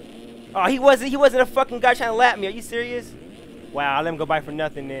 Oh, he wasn't a fucking guy trying to lap me. Are you serious? Wow, I let him go by for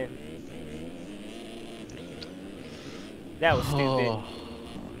nothing then. That was stupid. Oh.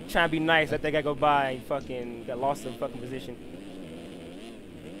 Trying to be nice, let that guy go by and fucking got lost in fucking position.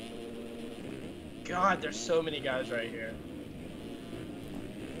 God, there's so many guys right here.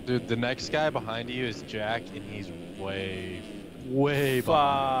 Dude, the next guy behind you is Jack, and he's way behind.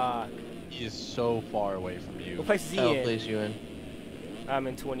 Fuck. He is so far away from you. What place is he I'll in? place you in. I'm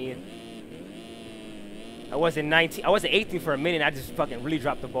in 20th. I was in 19. I was in 18 for a minute. I just fucking really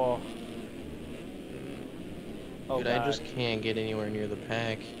dropped the ball. Oh, Dude, God. I just can't get anywhere near the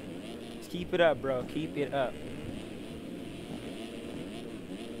pack. Just keep it up, bro. Keep it up.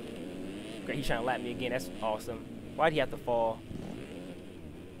 Okay, he's trying to lap me again. That's awesome. Why'd he have to fall?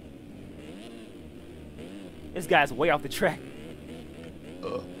 This guy's way off the track.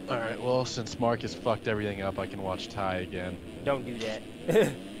 Alright, well, since Marcus fucked everything up, I can watch Ty again. Don't do that.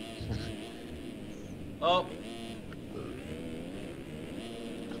 Oh.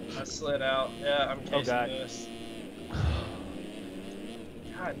 I slid out. Yeah, I'm casing this.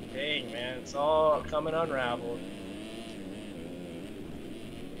 God dang, man. It's all coming unraveled.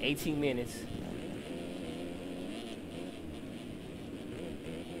 18 minutes.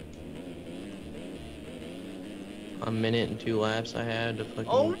 A minute and 2 laps I had to fucking...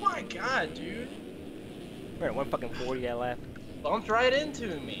 Oh my god, dude. We're at 1:40 that lap. Bumped right into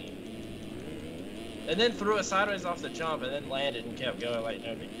me. And then threw it sideways off the jump and then landed and kept going like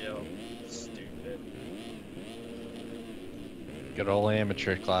no big deal. Stupid. Good old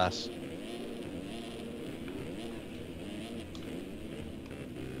amateur class.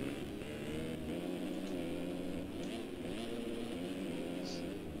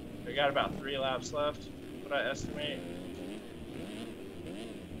 We got about 3 laps left, what I estimate.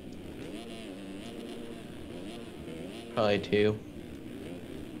 Probably 2.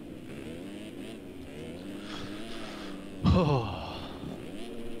 I'm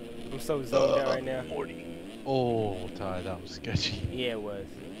so zoned out right now. 40. Oh, Ty, that was sketchy. Yeah, it was.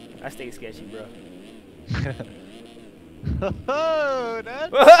 I stayed sketchy, bro. Oh,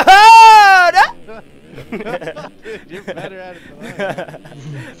 that's... Dude, you're better at it than I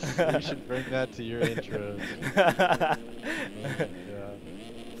am. You should bring that to your intros.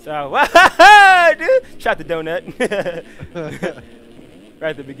 So, dude, shot the donut. Right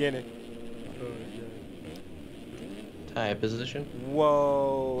at the beginning. Tie position.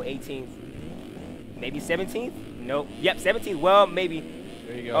 Whoa, 18th. Maybe 17th? Nope. Yep, 17th. Well, maybe.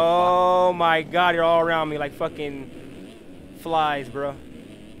 There you go. Oh my god, you're all around me like fucking flies, bro.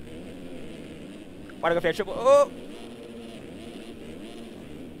 Why'd I go for that triple? Oh!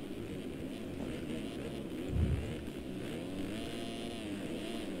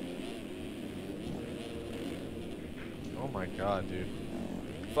 Oh my god, dude.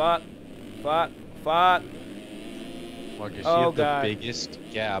 Fuck. Fuck. Fuck. Marcus, Oh, you have God. the biggest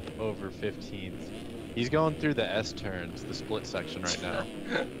gap over 15th. He's going through the S turns, the split section right now.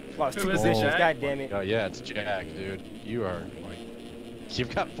 Lost Who 2 is it, positions, Jack? god damn it. Oh yeah, it's Jack, dude. You are like,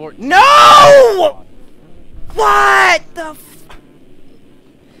 you've got 14. No! What the f-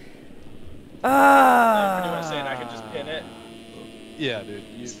 Pretty much saying I could just pin it. Yeah, dude,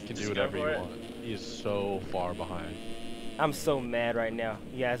 you can Just do go whatever you for it. want. He is so far behind. I'm so mad right now.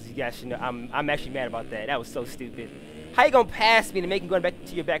 You guys should know. I'm actually mad about that. That was so stupid. How you gonna pass me to make me go back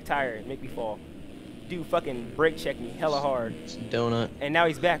to your back tire and make me fall? Dude fucking brake checked me hella hard. It's donut. And now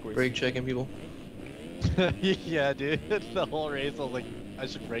he's backwards. Brake checking people. Yeah, dude. The whole race, I was like, I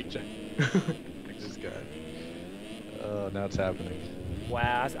should brake check. Like this guy. Oh, now it's happening.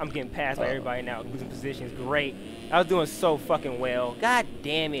 Wow, I'm getting passed by everybody now. Losing positions. Great. I was doing so fucking well. God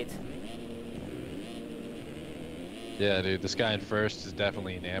damn it. Yeah, dude. This guy in first is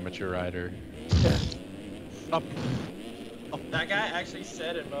definitely an amateur rider. Up. That guy actually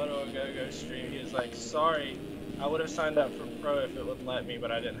said in motoagogo stream, he was like, sorry, I would have signed up for pro if it would let me,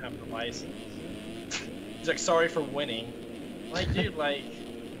 but I didn't have the license. He's like, sorry for winning. Like, dude, like,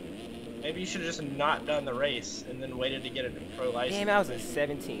 maybe you should have just not done the race and then waited to get a pro license. Damn, I was in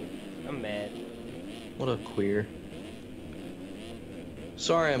 17th. I'm mad. What a queer.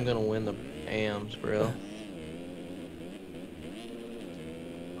 Sorry, I'm gonna win the AMs, bro.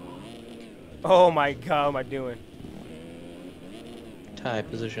 Oh my god, what am I doing? Tie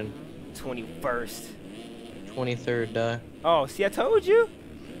position. 21st. 23rd die. Oh, see, I told you.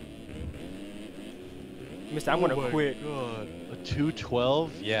 Mister, I'm gonna my quit. God. A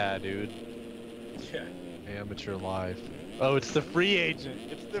 212? Yeah, dude. Yeah. Amateur life. Oh, it's the free agent.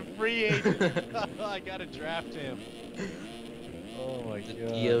 It's the free agent. I gotta draft him. Oh my The god.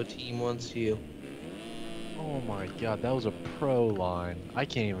 DO team wants you. Oh my god, that was a pro line. I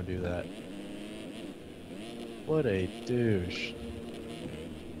can't even do that. What a douche.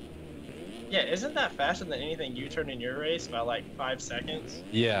 Yeah, isn't that faster than anything you turned in your race by like 5 seconds?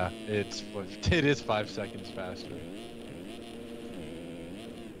 Yeah, it is 5 seconds faster.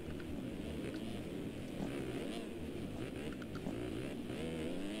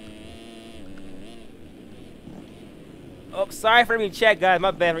 Oh, sorry for me check, guys.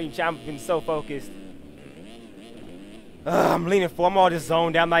 My bad for me check. I've been so focused. I'm leaning forward. I'm all just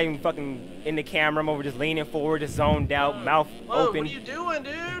zoned out. I'm not even fucking in the camera. I'm over just leaning forward, just zoned out, mouth Whoa, open. what are you doing,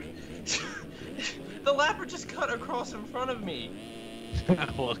 dude? The lapper just cut across in front of me.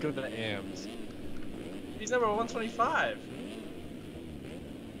 Welcome to AMS. He's number 125.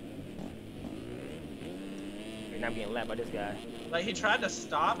 and I'm getting lapped by this guy. Like, he tried to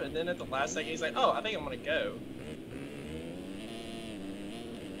stop, and then at the last second, he's like, oh, I think I'm gonna go.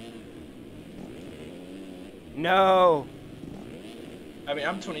 No. I mean,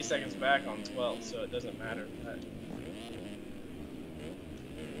 I'm 20 seconds back on 12th, so it doesn't matter. But...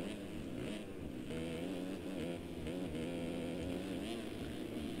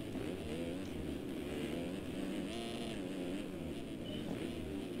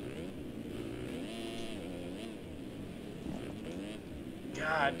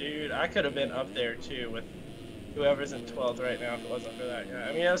 God, dude, I could have been up there too with whoever's in 12th right now if it wasn't for that guy.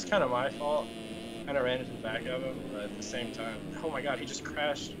 I mean, it was kind of my fault. Kind of ran into the back of him, but at the same time, oh my God, he just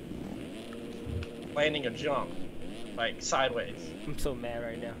crashed, landing a jump, like sideways. I'm so mad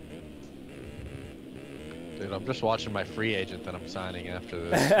right now. Dude, I'm just watching my free agent that I'm signing after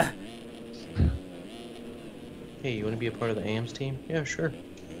this. Hey, you want to be a part of the AMS team? Yeah, sure.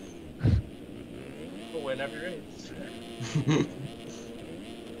 We'll win every race.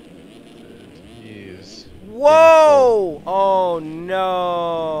 Jeez. Whoa! Oh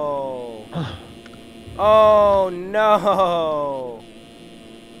no! Oh no!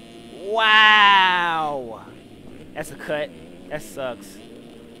 Wow! That's a cut. That sucks.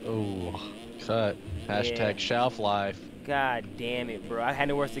 Oh, cut. Hashtag shelf life. God damn it, bro. I had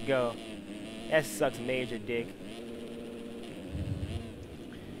nowhere else to go. That sucks major, dick.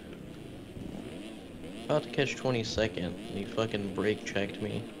 About to catch 22nd, and he fucking brake checked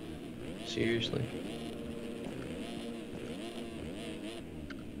me. Seriously?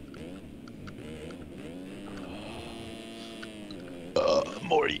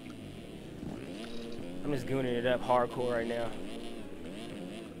 Morty. I'm just gooning it up hardcore right now.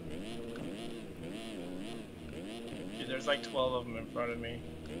 Dude, there's like 12 of them in front of me.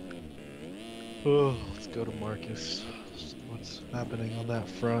 Oh, let's go to Marcus. What's happening on that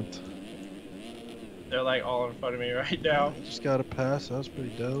front? They're like all in front of me right now. Just got a pass. That was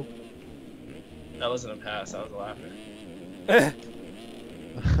pretty dope. That wasn't a pass, that was a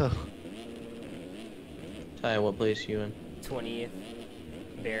lapper. Ty, what place you in? 20th.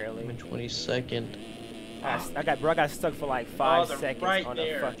 Barely. I'm in 22nd. I got stuck for like 5 they're seconds right on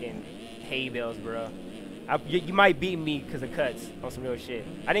there. the fucking hay bales, bro. You might beat me because of cuts on some real shit.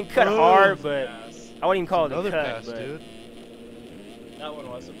 I didn't cut hard, but Pass. I wouldn't even call it a Another cut. pass, But dude. That one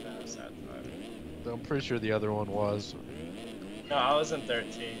was a pass that time. I'm pretty sure the other one was. No, I was in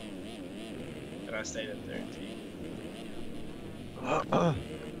 13. And I stayed in 13.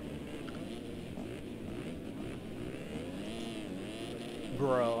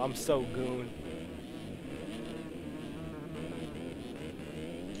 bro, I'm so goon.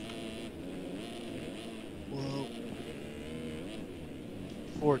 Well,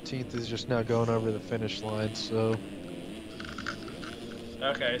 14th is just now going over the finish line, so.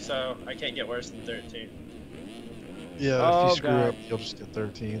 Okay, so I can't get worse than 13. Yeah, Oh, if you screw God. up, you'll just get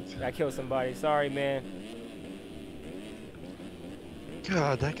 13th. I killed somebody. Sorry, man.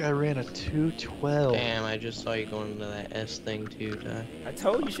 God, that guy ran a 212. Damn, I just saw you going into that S thing too, Ty. I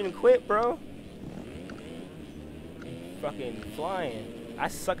told you you shouldn't quit, bro. Fucking flying. I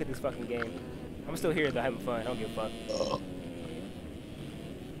suck at this fucking game. I'm still here though, having fun. I don't give a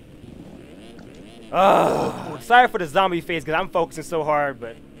fuck. Sorry for the zombie face, because I'm focusing so hard,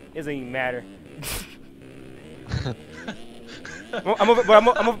 but it doesn't even matter. I'm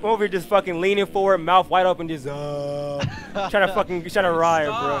over here just fucking leaning forward, mouth wide open, just trying to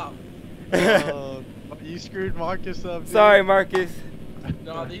ride, bro. You screwed Marcus up, dude. Sorry, Marcus.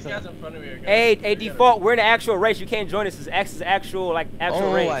 No, these guys in front of me are good. Hey, default, we're in an actual race. You can't join us. This is actual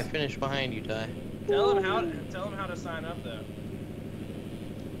Oh, race. I finished behind you, Ty. Tell them how to sign up though.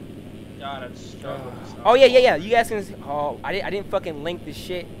 God, I'm struggling. Oh yeah. You guys can. Oh, I didn't fucking link this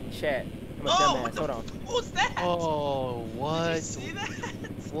shit in chat. I'm a dumbass. Hold on. What was that? Oh, what? Did you see that?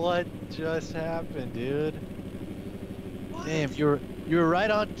 What just happened, dude? What? Damn, you were right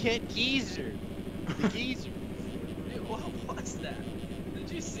on Kent Geezer. The Geezer. Dude, what was that?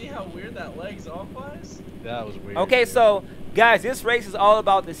 Did you see how weird that legs off was? That was weird. Okay, so guys, this race is all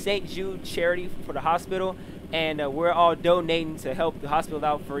about the St Jude charity for the hospital, and we're all donating to help the hospital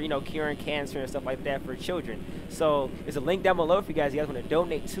out for curing cancer and stuff like that for children. So there's a link down below if you guys want to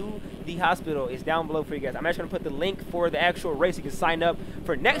donate to the hospital. It's down below for you guys. I'm actually gonna put the link for the actual race. You can sign up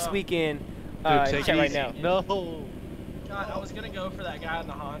for next weekend. Dude, In take chat it right easy. now. No. God, I was gonna go for that guy in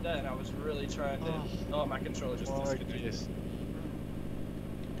the Honda, and I was really trying to. Oh, my controller just disconnected. Marcus.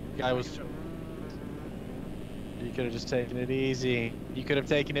 Guy was. You could have just taken it easy. You could have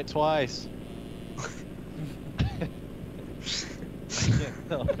taken it twice. I can't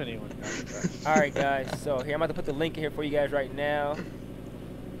help anyone. All right, guys. So here I'm about to put the link in here for you guys right now.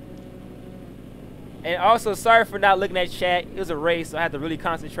 And also, sorry for not looking at chat. It was a race, so I had to really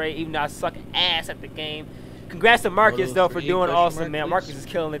concentrate, even though I suck ass at the game. Congrats to Marcus, though, for doing awesome, man. Marcus is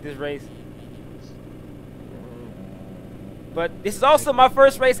killing at this race. But this is also my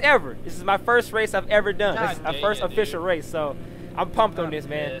first race ever. This is my first race I've ever done. This is my first official race, so I'm pumped on this,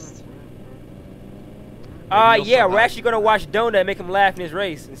 man. Yeah, we're actually gonna watch Donut and make him laugh in his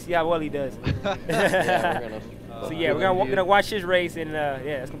race and see how well he does. So yeah, we're gonna watch his race, and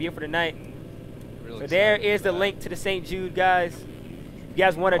yeah, that's gonna be it for tonight. So there is the link to the St Jude, guys. If you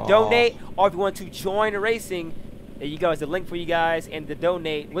guys want to donate, or if you want to join the racing, there you go. It's the link for you guys and the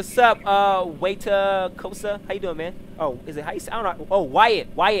donate. What's up, Waita Kosa? How you doing, man? Oh, is it how you say? I don't know. Oh,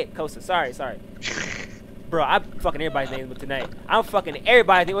 Wyatt Kosa. Sorry. Bro, I'm fucking everybody's name tonight. I'm fucking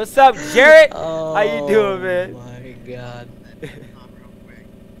everybody's name. What's up, Jarrett? Oh, how you doing, man? Oh my God.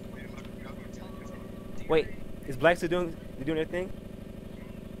 Wait, is Black still doing their thing?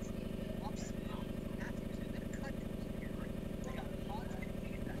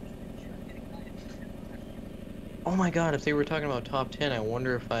 Oh my God, if they were talking about top 10, I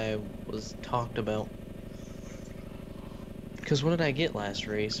wonder if I was talked about. Because what did I get last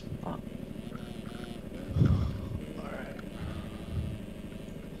race? Fuck.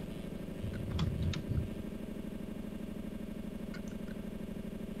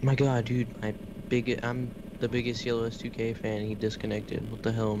 My God, dude, I'm the biggest Yellow S2K fan. He disconnected. What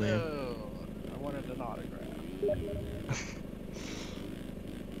the hell, man? No, I wanted an autograph.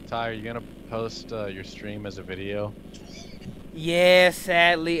 Ty, are you gonna post your stream as a video? Yeah,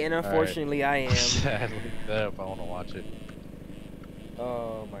 sadly and unfortunately, I am. Sadly, if I want to watch it.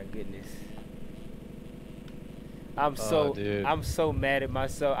 Oh my goodness. I'm so mad at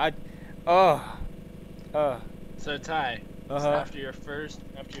myself. So Ty, after your first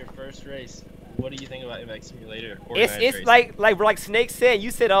race, what do you think about MX Simulator? It's like Snake said.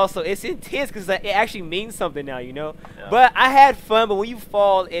 You said also it's intense because it actually means something now, you know. Yeah. But I had fun. But when you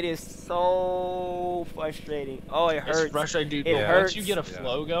fall, it is so frustrating. Oh, it hurts. It's frustrating, dude. It hurts. Once you get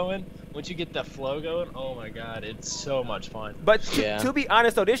a flow going, oh my God, it's so much fun. But to be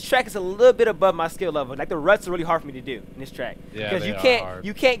honest though, this track is a little bit above my skill level. Like the ruts are really hard for me to do in this track. Yeah, because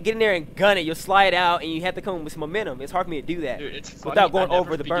you can't get in there and gun it. You'll slide out and you have to come with some momentum. It's hard for me to do that. Dude, it's funny. Without going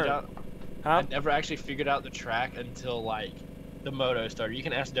over the berm. I never actually figured out the track until like the Moto started. You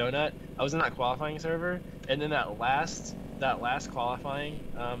can ask Donut. I was in that qualifying server, and then that last qualifying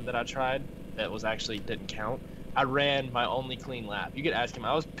that I tried that was actually didn't count. I ran my only clean lap. You could ask him.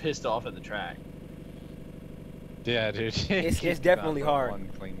 I was pissed off at the track. Yeah, dude. It's definitely hard. One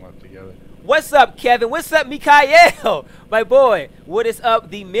clean lap together. What's up, Kevin? What's up, Mikael? My boy. What is up,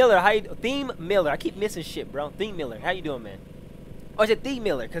 The Miller? Theme Miller. I keep missing shit, bro. Theme Miller. How you doing, man? Or is it Theme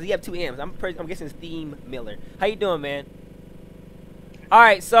Miller? Because he have two M's. I'm guessing it's Theme Miller. How you doing, man? All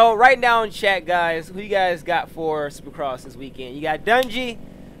right, so right now in chat, guys, who you guys got for Supercross this weekend? You got Dungy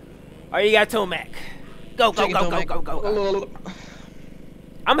or you got Tomac? Go. I'm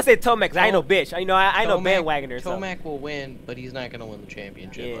gonna say Tomac because I ain't no bitch. I know bandwagoner. Tomac will win, but he's not gonna win the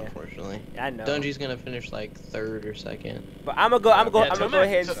championship, unfortunately. I know. Dungy's gonna finish like 3rd or 2nd. But I'm gonna go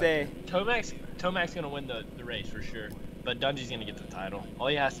ahead and say Tomac's gonna win the race for sure. But Dungy's gonna get the title. All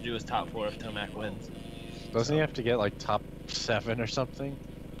he has to do is top 4 if Tomac wins. Doesn't he have to get like top 7 or something?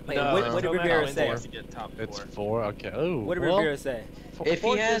 Wait, what did Rivera say? It's 4. Okay. Oh. What did Rivera say? If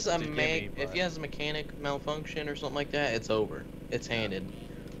he has a mechanic malfunction or something like that, it's over. It's handed.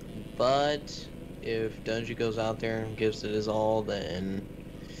 But if Dungy goes out there and gives it his all, then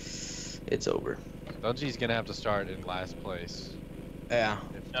it's over. Dungy's gonna have to start in last place. Yeah.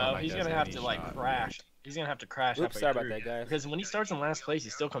 No, he's gonna have to like crash. He's gonna have to crash. Oops, sorry about that, guys. Because when he starts in last place, he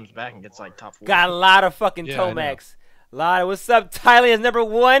still comes back and gets like top 4. Got a lot of fucking Tomacs. What's up, Tylyn is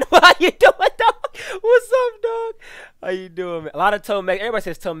 #1. How you doing, dog? What's up, dog? How you doing, man? A lot of Tomac. Everybody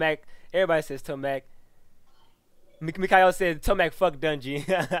says Tomac. Mikhail said Tomac fuck Dungy.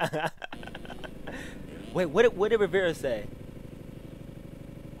 Wait, what did Rivera say?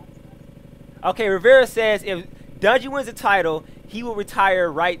 Okay, Rivera says if Dungy wins the title, he will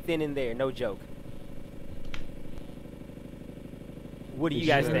retire right then and there. No joke. What do you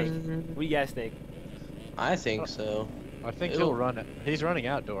guys think? I think so. I think he'll run it. He's running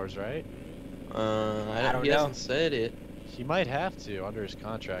outdoors, right? I don't know. He hasn't said it. He might have to under his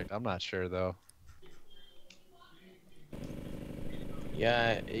contract. I'm not sure though.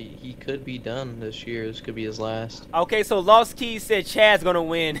 Yeah, he could be done this year. This could be his last. Okay, so Lost Keys said Chad's gonna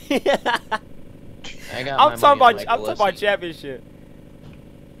win. I'm talking about championship.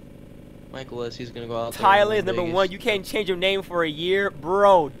 Michael Leslie's gonna go out there. Tyler is #1. You can't change your name for a year,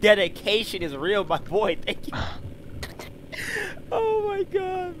 bro. Dedication is real, my boy. Thank you. Oh my my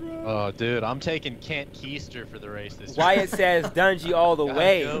god, bro. Oh, dude, I'm taking Kent Keister for the race this Why year. it says Dungy all the Gotta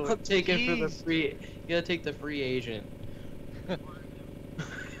way. go. I'm taking for the Jeez. free. You gotta take the free agent.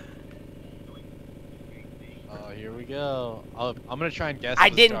 Oh, here we go. I'm gonna try and guess. I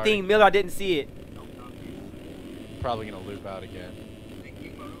the didn't starting. think Miller. I didn't see it. Probably gonna loop out again.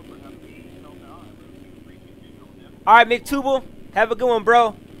 All right, McTubal, have a good one,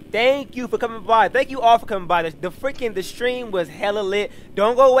 bro. Thank you for coming by. Thank you all for coming by. The stream was hella lit.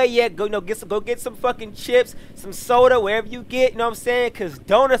 Don't go away yet. Go get some fucking chips, some soda, wherever you get. You know what I'm saying? Cause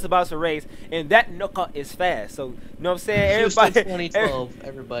Donut's about to race, and that knockout is fast. So you know what I'm saying? Everybody, Everybody, 2012,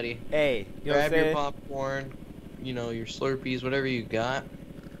 everybody. hey, you know what I'm Grab your saying? popcorn, you know, your Slurpees, whatever you got.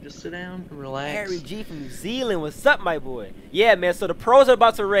 Just sit down and relax. Harry G from New Zealand, what's up, my boy? Yeah, man. So the pros are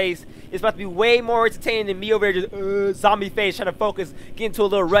about to race. It's about to be way more entertaining than me over here just zombie face trying to focus, get into a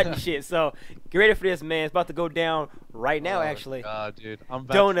little rut and shit. So get ready for this, man. It's about to go down right now, actually. God, dude, I'm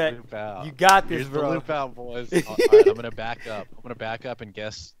about Donut, to loop out. you got this, Here's bro. the loop out, boys. All right, I'm gonna back up. I'm gonna back up and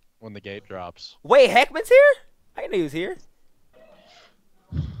guess when the gate drops. Wait, Heckman's here? I didn't know he was here.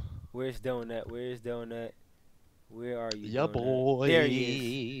 Where's Donut? Where's Donut? Where are you? Yeah, Donut? boy. There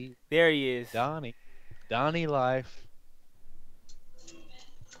he is. There he is. Donnie life.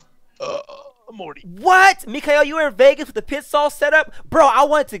 Morty. What? Mikhail, you were in Vegas with the pit stall set up? Bro, I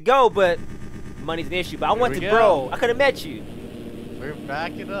wanted to go, but money's an issue. But I wanted to, bro. I could have met you. We're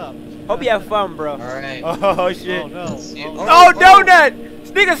backing up. Hope you have fun, bro. All right. Oh, shit. Oh, no. Oh, Donut!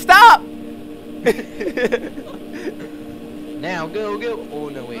 Nigga, stop! Now go. Oh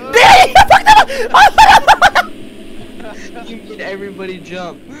no, wait. Dang! I fucked up! You get everybody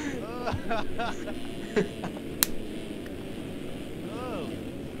jump.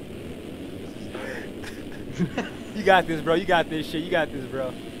 You got this, bro. You got this shit. You got this,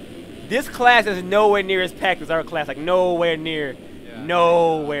 bro. This class is nowhere near as packed as our class. Like, nowhere near. Yeah.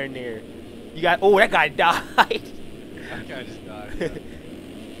 Nowhere near. You got... Oh, that guy died. That guy just died.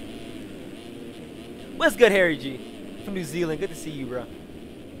 What's good, Harry G? From New Zealand. Good to see you, bro.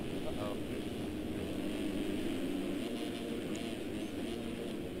 Uh-oh.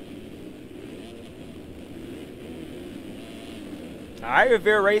 Alright,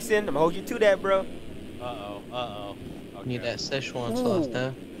 Rivera Racing. I'm gonna hold you to that, bro. Uh-oh. Okay. Need that Szechuan sauce,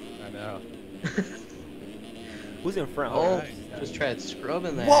 though. I know. Who's in front? Oh, Alright. just tried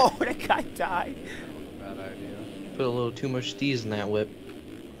scrubbing that. Whoa, that guy died. Bad idea. Put a little too much steez in that whip.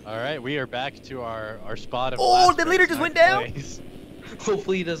 Alright, we are back to our spot of Oh, last the leader race, just went ninth down? place.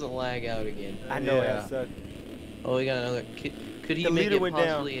 Hopefully he doesn't lag out again. I know Yeah. that sucked. Oh, we got another. Could he The make leader it went down.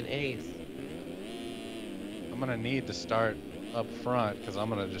 possibly an 8th? I'm gonna need to start up front because I'm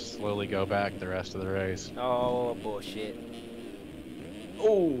gonna just slowly go back the rest of the race. Oh, bullshit.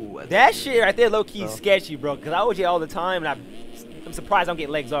 Oh, That shit right there low-key Oh. sketchy, bro. Because I OJ all the time, and I'm surprised I don't get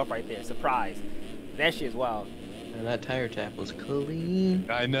legs off right there. Surprised. That shit is wild. and that tire tap was clean.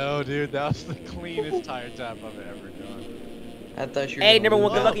 I know, dude. That was the cleanest tire tap I've ever done. I thought you were Hey, gonna number one,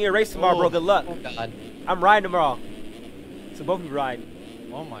 lose good out. luck in your race tomorrow, bro. Good luck. Oh God. I'm riding tomorrow. So both of you riding.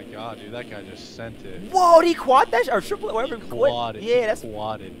 Oh my god, dude. That guy just sent it. Whoa, did he quad that? Or triple, whatever. Quadded. Yeah, that's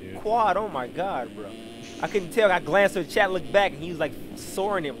quadded, dude. quad. Oh my god, bro. I couldn't tell. I glanced at the chat, looked back, and he was like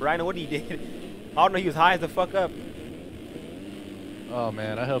soaring it, bro. I know what he did. I don't know. He was high as the fuck up. Oh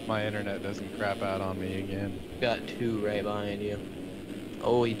man, I hope my internet doesn't crap out on me again. Got 2 right behind you.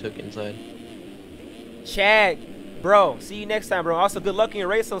 Oh, he took inside. Chad, bro. See you next time, bro. Also, good luck in your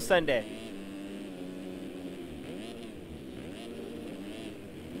race on Sunday.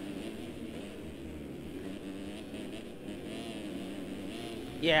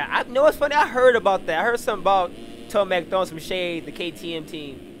 Yeah, I know it's funny. I heard about that. I heard something about Tomac throwing some shade, the KTM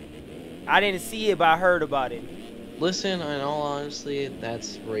team. I didn't see it, but I heard about it. Listen, in all honesty,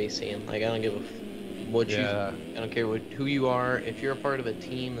 that's racing. Like, I don't give a what Yeah. I don't care who you are. If you're a part of a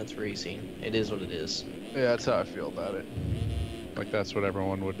team, that's racing. It is what it is. Yeah, that's how I feel about it. Like that's what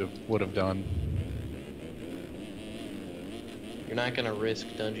everyone would have done. You're not gonna risk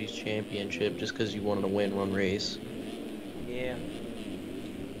Dungy's championship just because you wanted to win one race. Yeah.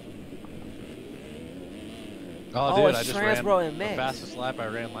 Oh, Oh, dude, it's I just Transbro ran and the Max. fastest lap I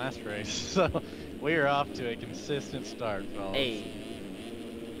ran last race. So we are off to a consistent start, fellas. Hey.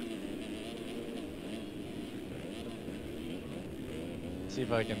 See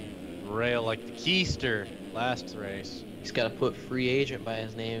if I can rail like the Keister last race. He's got to put free agent by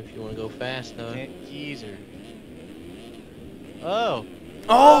his name if you want to go fast, though. Kent Keiser. Oh.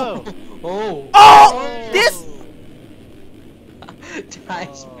 Oh! Oh! Oh! This!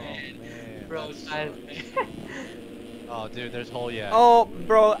 Ty's Oh, mad. man, Bro, that Ty's sucks. Oh, dude, there's hole yeah. Oh,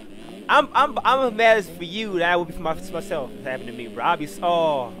 bro. I'm mad as for you that I would be for myself. It's happened to me, bro.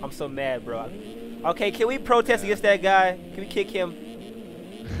 I'm so mad, bro. Okay, can we protest against that guy? Can we kick him?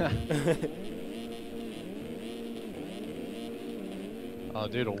 Oh,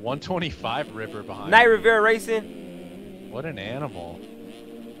 dude, a 125 ripper behind. Night Rivera Racing. What an animal.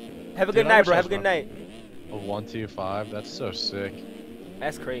 Have a good night, bro. Have a good night. A 125. That's so sick.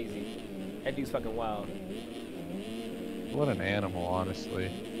 That's crazy. That dude's fucking wild. What an animal,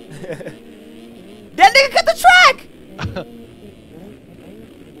 honestly. That nigga cut the track!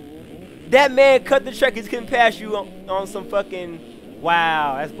 That man cut the track. He's couldn't pass you on some fucking...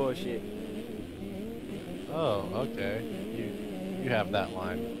 Wow, that's bullshit. Oh, okay. You have that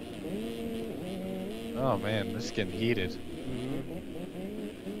line. Oh man, this is getting heated.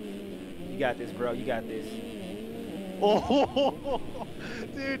 You got this, bro. You got this. Oh,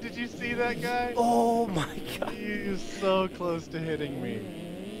 dude, did you see that guy? Oh my god. He was so close to hitting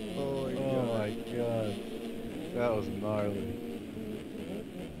me. Oh my god. That was gnarly.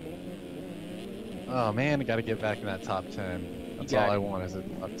 Oh man, I gotta get back in that top 10. That's all I want is a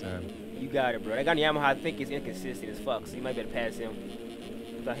top 10. You got it, bro. That guy on Yamaha, I think, is inconsistent as fuck, so you might better pass him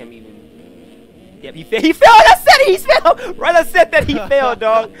without him even. Yep, he failed. He failed. I said he failed. Right, I said that he failed,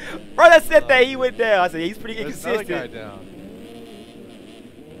 dog. Right, I said that he went down. I said he's pretty inconsistent. There's another guy down.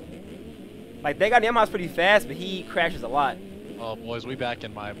 Like that guy on Yamaha's pretty fast, but he crashes a lot. Oh boys, we back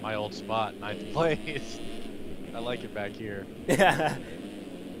in my old spot, 9th place. I like it back here.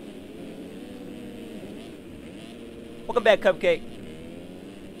 Welcome back, Cupcake.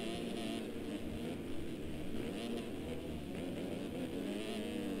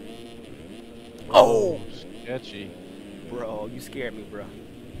 Oh! Sketchy. Bro, you scared me, bro.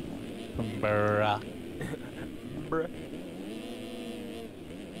 Bruh. Bruh.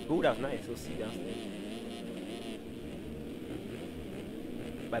 Ooh, that was nice. We'll see downstairs.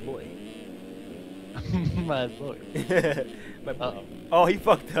 My boy. My boy. My boy. Uh-oh. Oh, he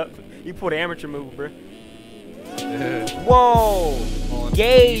fucked up. He pulled an amateur move, bro. Dude. Whoa!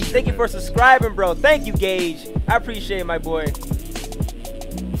 Gage, thank you for subscribing, bro. Thank you, Gage. I appreciate it, my boy.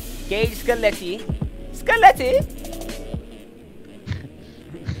 Gage Scaletti. Scaletti!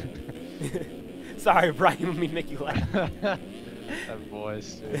 Sorry, Brian, let me make you laugh. That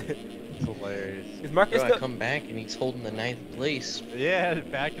voice, dude. It's hilarious. Is Marcus Bro, I come back and he's holding the 9th place. Yeah,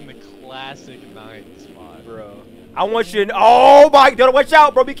 back in the classic 9th spot. Bro. I want you to. Oh my god, watch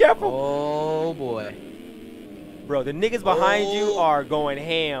out, bro. Be careful. Oh boy. Bro, the niggas behind you are going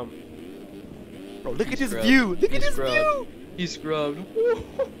ham. Bro, look at this view. Look at this view. He's scrubbed.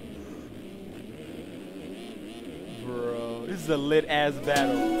 Bro, this is a lit ass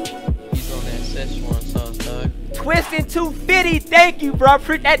battle. He's on that Szechuan sauce, dog. Twistin' 250, thank you, bro.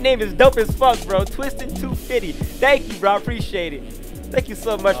 That name is dope as fuck, bro. Twistin' 250, thank you, bro. Appreciate it. Thank you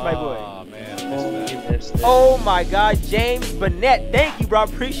so much, my boy. Oh man, oh my god, James Burnett, thank you, bro.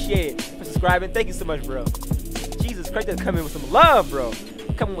 Appreciate it for subscribing. Thank you so much, bro. Jesus Christ, they're coming with some love, bro.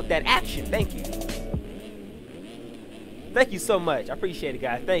 Coming with that action. Thank you. Thank you so much. I appreciate it,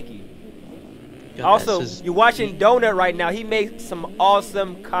 guys. Thank you. God, also, you're watching Donut right now. He makes some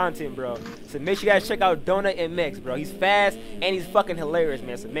awesome content, bro. So make sure you guys check out Donut MX, bro. He's fast and he's fucking hilarious,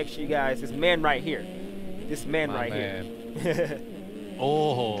 man. So make sure you guys, this man right here. This man right here.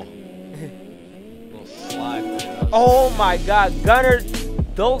 Oh. Little slide. Oh my god. Gunnar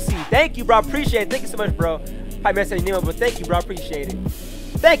Dulce. Thank you, bro. Appreciate it. Thank you so much, bro. I messed up your name, but thank you, bro. Appreciate it.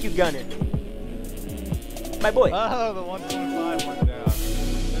 Thank you, Gunnar. My boy. Oh, the 125 went down.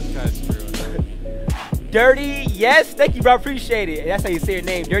 This guy's screwing up. Dirty, yes. Thank you, bro. Appreciate it. That's how you say your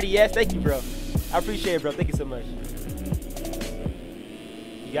name. Dirty, yes. Thank you, bro. I appreciate it, bro. Thank you so much.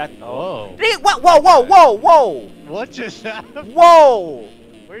 You got. Oh. What? Whoa, whoa, whoa, whoa. What just happened? Whoa.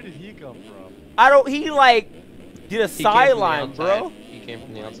 Where did he come from? I don't. He like did a sideline, bro. He came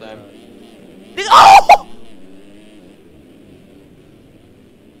from the outside. Oh!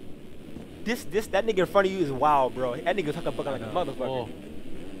 That nigga in front of you is wild, bro. That nigga talking fucking like a motherfucker. Oh.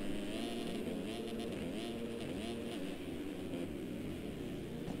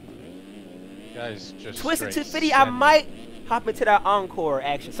 Guys, just Twisted 250. I might hop into that encore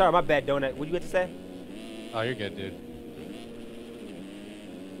action. Sorry, my bad, Donut. What you got to say? Oh, you're good, dude.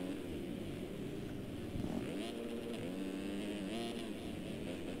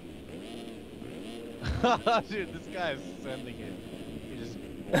 Dude, this guy is sending it. He just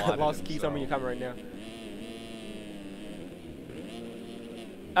lost keys on me. You're coming right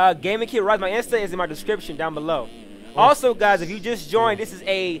now. Gaming Kid Rise. My Insta is in my description down below. Oh. Also, guys, if you just joined, this is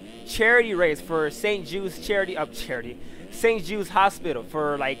a charity race for St Jude's St Jude's Hospital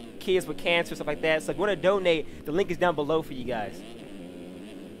for like kids with cancer, stuff like that. So if you want to donate, the link is down below for you guys.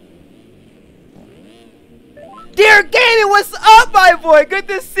 Dear Gaming, what's up, my boy? Good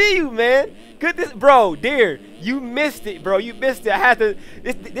to see you, man. Bro, Dear, you missed it, bro. You missed it. I had to.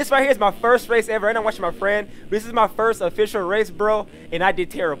 This right here is my first race ever. And I'm watching my friend. This is my first official race, bro. And I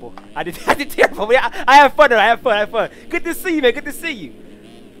did terrible. I did terrible. But I have fun though. I have fun. Good to see you, man. Good to see you.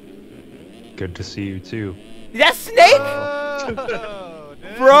 Good to see you too. That's Snake? Oh,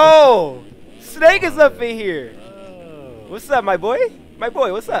 bro, Snake is up in here. What's up, my boy? My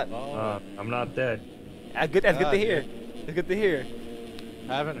boy, what's up? I'm not dead. That's good to hear. That's good to hear.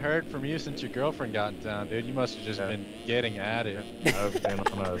 I haven't heard from you since your girlfriend got in town, dude. You must have just been getting at it.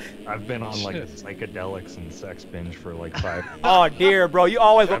 I've been on like psychedelics and sex binge for like 5. Oh dear, bro, you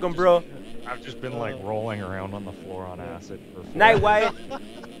always welcome, bro. I've just been like rolling around on the floor on acid for 4 Night White.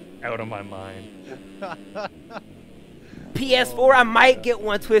 Out of my mind. PS4, I might get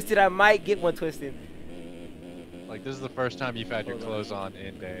one twisted. Like, this is the first time you've had your clothes on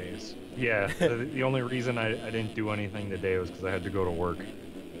in days. Yeah, the only reason I didn't do anything today was because I had to go to work.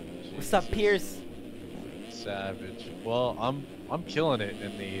 What's up, Pierce? Savage. Well, I'm killing it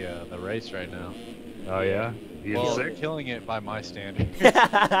in the race right now. Oh yeah? You Well, sick? killing it by my standards.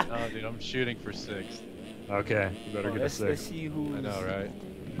 Oh, dude, I'm shooting for 6th. Okay, you better get a 6. Let's see who's... I know, right?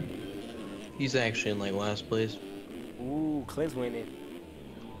 He's actually in like last place. Ooh, Clint's winning.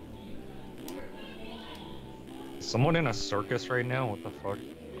 Someone in a circus right now? What the fuck?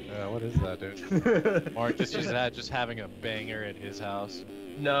 Yeah, what is that, dude? Marcus just having a banger at his house.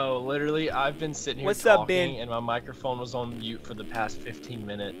 No, literally, I've been sitting here What's talking, up, Ben? and my microphone was on mute for the past 15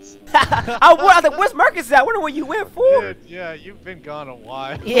 minutes. I was like, where's Marcus at? I wonder what you went for. Dude, yeah, you've been gone a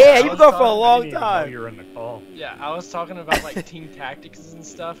while. Yeah, you've been going for a I long didn't even know time. you were in the call. Yeah, I was talking about like team tactics and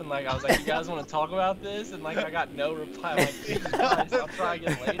stuff, and like I was like, "You guys want to talk about this?" And like I got no reply. I'm like, Jesus Christ, I'll try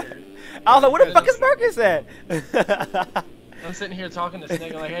again later. I was like, where the fuck is Marcus at? I'm sitting here talking to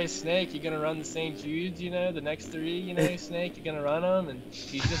Snake. I'm like, "Hey, Snake, you gonna run the St Judes? You know, the next 3. You know, Snake, you gonna run them?" And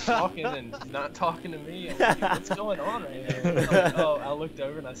he's just talking and he's not talking to me. I'm like, what's going on right here? I'm like, oh, I looked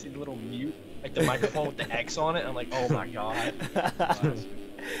over and I see the little mute, like the microphone with the X on it. I'm like, oh my god.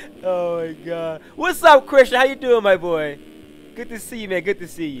 Oh my god. What's up, Christian? How you doing, my boy? Good to see you, man. Good to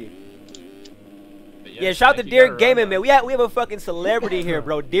see you. Yeah, shout out to Dear Gaming, man. We have a fucking celebrity here,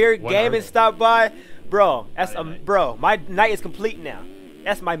 bro. Dear Gaming stopped by. Bro, that's bro, my night is complete now.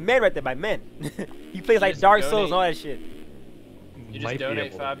 That's my man right there, my man. He plays like Dark Souls and all that shit. You just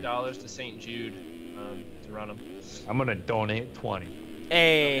donate $5 to St Jude to run them. I'm gonna donate 20.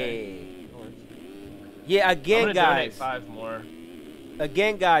 Hey. Okay. Yeah, again, I'm gonna guys. Donate 5 more.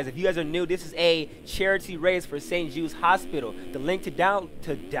 Again, guys, if you guys are new, this is a charity race for St. Jude's Hospital. The link to donate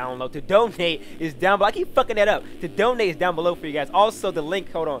is down below. I keep fucking that up. To donate is down below for you guys. Also, the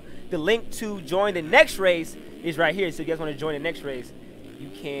link, hold on. The link to join the next race is right here. So if you guys want to join the next race, you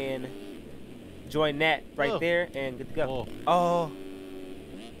can join that right there and good to go. Oh.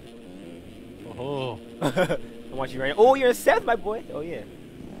 I want you right now. Oh, you're in 7th, my boy. Oh, yeah.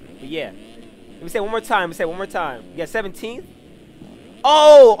 But yeah. Let me say it one more time. You got 17th?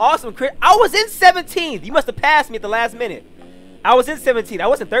 Oh, awesome, Chris. I was in 17th. You must have passed me at the last minute. I was in 17th. I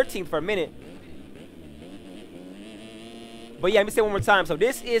was in 13th for a minute. But yeah, let me say it one more time. So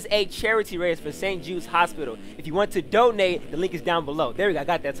this is a charity race for St. Jude's Hospital. If you want to donate, the link is down below. There we go. I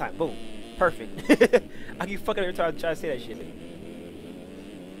got that time. Boom. Perfect. I keep fucking every time I try to say that shit.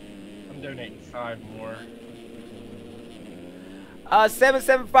 I'm donating 5 more.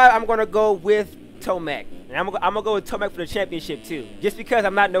 775, I'm going to go with Tomac. And I'm gonna go with Tomac for the championship too, just because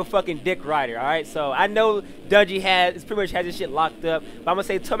I'm not no fucking dick rider. All right, so I know Dungy pretty much has this shit locked up, but I'm gonna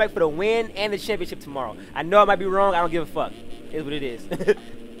say Tomac for the win and the championship tomorrow. I know I might be wrong. I don't give a fuck. It is what it is.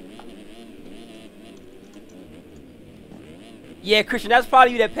 Yeah, Christian, that's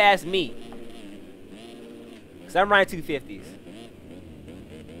probably you that passed me, cause I'm riding 250s.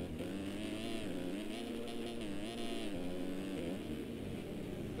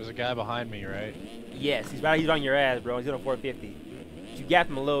 There's a guy behind me, right? Yes, he's on your ass, bro. He's on a 450. You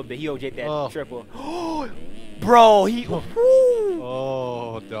gapped him a little bit. He OJ'd that triple. Bro, he.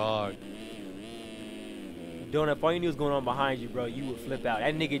 Oh, dog. Donut, if all you knew was going on behind you, bro, you would flip out.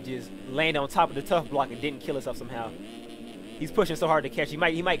 That nigga just landed on top of the tough block and didn't kill himself somehow. He's pushing so hard to catch. He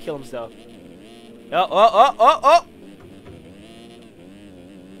might kill himself. Oh.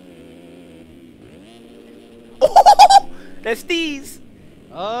 That's Steez.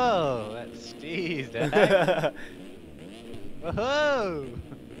 Oh, that's Steez, dad. Whoa!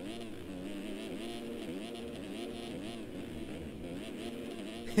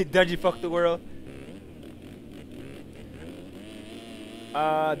 Dungy fuck the world.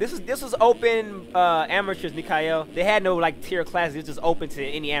 This was open amateurs, Mikhail. They had no like tier classes. It was just open to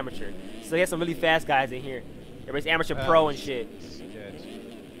any amateur. So they had some really fast guys in here. Everybody's amateur pro and shit.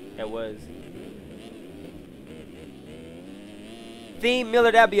 Sketchy. That was. Theme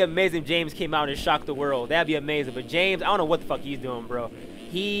Miller, that'd be amazing if James came out and shocked the world. That'd be amazing. But James, I don't know what the fuck he's doing, bro.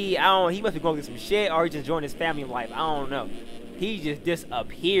 He must be going through some shit, or he just enjoying his family life. I don't know. He just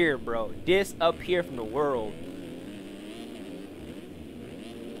disappeared, bro. Disappeared from the world.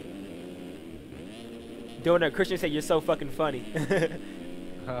 Donut Christian said you're so fucking funny.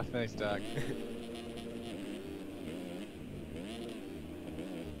 Oh, thanks, Doc.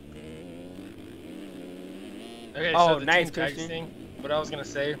 Okay, Oh, so the nice, team tags Christian. thing, what I was gonna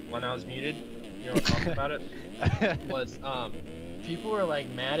say when I was muted, you know, talking about it, was people were like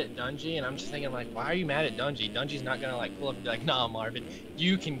mad at Dungy, and I'm just thinking like, why are you mad at Dungy? Dungy's not gonna like pull up and be like, nah, Marvin,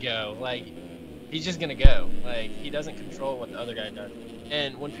 you can go. Like, he's just gonna go. Like, he doesn't control what the other guy does.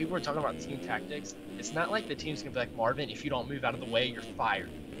 And when people were talking about team tactics, it's not like the team's gonna be like, Marvin, if you don't move out of the way, you're fired.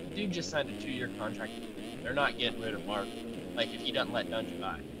 The dude just signed a 2-year contract. They're not getting rid of Marvin. Like, if he doesn't let Dungy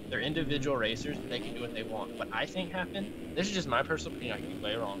buy. They're individual racers, they can do what they want. What I think happened, this is just my personal opinion, I could be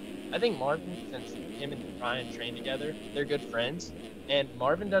way wrong. I think Marvin, since him and Ryan train together, they're good friends, and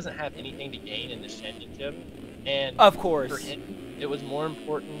Marvin doesn't have anything to gain in this championship. And Of course. for him, it was more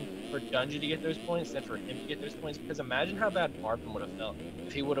important for Dungy to get those points than for him to get those points, because imagine how bad Marvin would have felt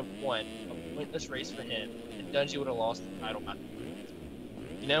if he would have won a pointless race for him, and Dungy would have lost the title by 3 points.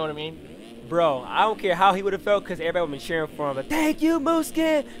 You know what I mean? Bro, I don't care how he would have felt because everybody would have been cheering for him. But thank you,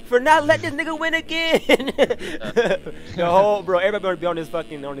 Mooskin, for not letting this nigga win again. The whole, bro, everybody would be on his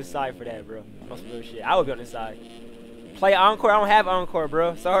side for that, bro. Most real shit. I would be on his side. Play Encore. I don't have Encore,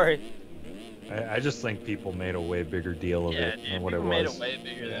 bro. Sorry. I just think people made a way bigger deal of it than what it was. made it way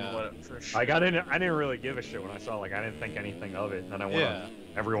bigger than what it for sure. Like I didn't really give a shit when I saw. Like I didn't think anything of it. And then I went on.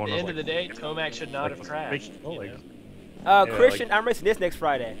 Everyone At the was end like, of the day, Tomac should not have crashed. Oh, like, Christian, like, I'm racing this next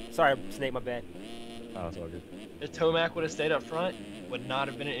Friday. Sorry, Snake, my bad. oh, it's all good. If Tomac would have stayed up front, would not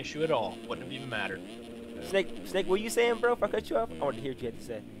have been an issue at all. Wouldn't have even mattered. Snake, what you saying, bro? If I cut you off, I wanted to hear what you had to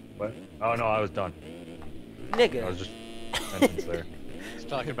say. What? Oh no, I was done. Nigga. I was just sentence there. He's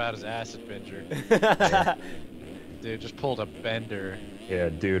talking about his acid binger. Dude, just pulled a bender. Yeah,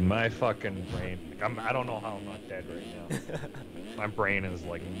 dude, my fucking brain. Like, I don't know how I'm not dead right now. My brain is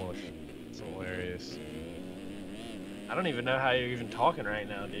like mush. It's hilarious. I don't even know how you're even talking right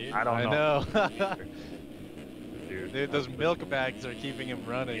now, dude. I don't I know. know. Dude, Those milk bags are keeping him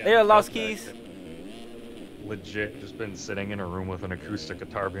running. There, lost keys. Legit, just been sitting in a room with an acoustic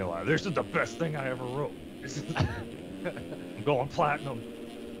guitar being like, this is the best thing I ever wrote. I'm going platinum.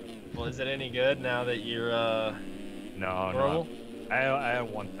 Well, is it any good now that you're No, normal? no. I have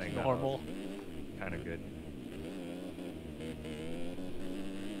one thing. Normal. Kind of good.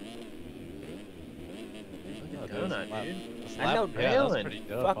 Donut, dude. I know, Yeah, that's Tylyn. pretty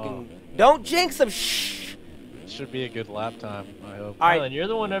dope. Fucking. Don't jinx him. Shh. Should be a good lap time, I hope. All right. Tylyn, you're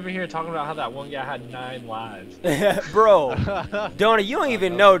the one over here talking about how that one guy had 9 lives. Bro, Donut, you don't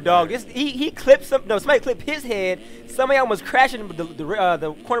even know, dog. This he clipped some. No, somebody clipped his head. Somebody almost crashed in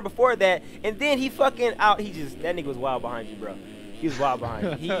the corner before that, and then he fucking out. That nigga was wild behind you, bro. He was wild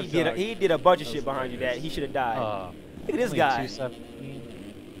behind you. He did a bunch of shit behind you that he should have died. Look at this guy.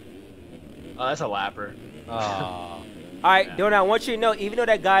 217. Oh, that's a lapper. Aw. Alright, Donut, I want you to know, even though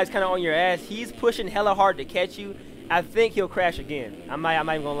that guy's kind of on your ass, he's pushing hella hard to catch you. I think he'll crash again. I'm not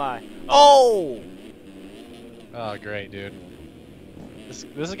even gonna lie. Oh! Oh, great, dude. This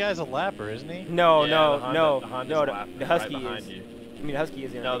guy's a lapper, isn't he? No, Yeah, no, the Honda's no. lapper The Husky right behind is. you. I mean, the Husky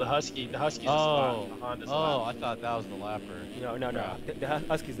is in. No, the Husky's the Oh, Honda's oh, lapper. I thought that was the lapper. No. Crap. The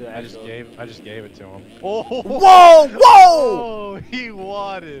Husky's the I just actual. gave it to him. Whoa! Whoa! Oh, he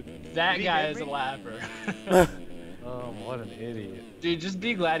wanted. That Did he guy hit is a me? lapper. Oh, what an idiot. Dude, just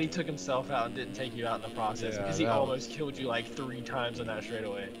be glad he took himself out and didn't take you out in the process, Yeah, because he that almost killed you like 3 times on that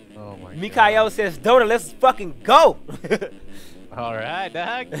straightaway. Oh my Mikael god. says, Donut, let's fucking go! Alright,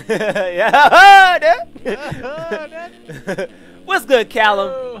 Doc. Yeah, dude. What's good,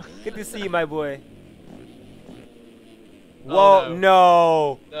 Callum? Oh. Good to see you, my boy. Oh, Whoa,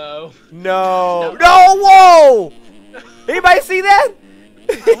 no. No. No. No, whoa! Anybody see that?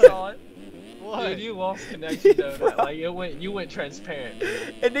 What? Dude, you lost connection, Donut. Like, you went transparent.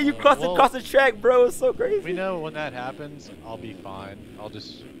 Dude. And then you crossed Well, across the track, bro. It's so crazy. We know when that happens, I'll be fine.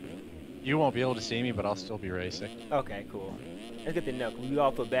 You won't be able to see me, but I'll still be racing. Okay, cool. That's good to know. 'Cause we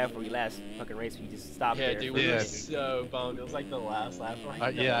all feel bad for your last fucking race. We just stopped Yeah, there. dude, we Yeah, were dude. so bummed. It was like the last lap.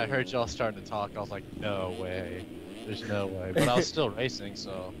 Like, Yeah, I heard y'all starting to talk. I was like, no way. There's no way. But I was still racing,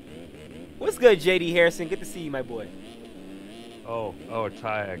 so. What's good, JD Harrison? Good to see you, my boy. Oh,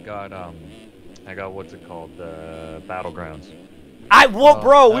 Ty, I got what's it called? Battlegrounds.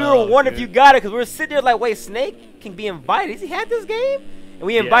 Bro, we were wondering if dude. you got it because we were sitting there like, wait, Snake can be invited. Has he had this game? And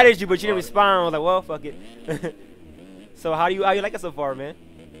we invited you, but you didn't respond. I was like, well, fuck it. So how you like it so far, man?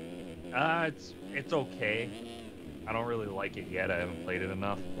 It's okay. I don't really like it yet. I haven't played it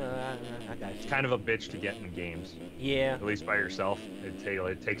enough. I got you. It's kind of a bitch to get in games. Yeah. At least by yourself.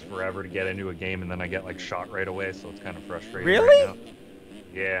 It takes forever to get into a game, and then I get like shot right away, so it's kind of frustrating. Really? Right now.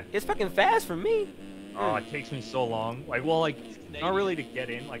 Yeah. It's fucking fast for me. Oh, it takes me so long. Like, well, like, not really to get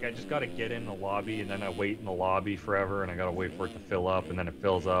in. Like, I just gotta get in the lobby, and then I wait in the lobby forever, and I gotta wait for it to fill up, and then it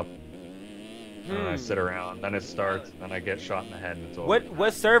fills up. And then I sit around, then it starts, and then I get shot in the head, and it's over.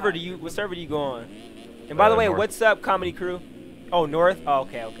 What server do you go on? And by the way, North. what's up, Comedy Crew? Oh, North. Oh,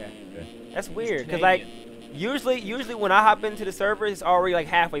 okay. That's weird, cause like usually when I hop into the server, it's already like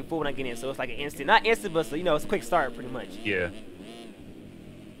halfway full when I get in, so it's like an instant, not instant, but so, you know, it's a quick start pretty much. Yeah.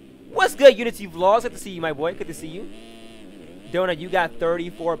 What's good, Unity Vlogs? Good to see you, my boy. Good to see you. Donut, you got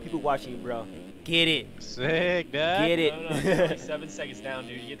 34 people watching you, bro. Get it. Sick, Dad. Get it. No, you're only 7 seconds down,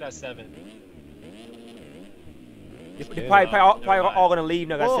 dude. You get that 7. They're probably all gonna leave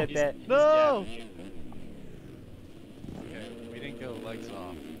now. 'Cause I said that. No. Okay, we didn't go legs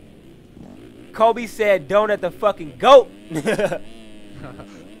off. Kobe said, "Donut the fucking goat." That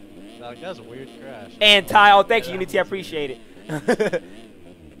was a weird crash. And Ty, oh, thank you, Unity. I appreciate it.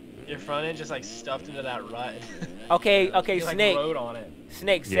 Your front end just like stuffed into that rut. Okay, You, like, Snake. rode on it.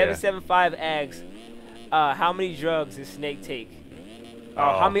 Snake Yeah. 775 asks, how many drugs does Snake take?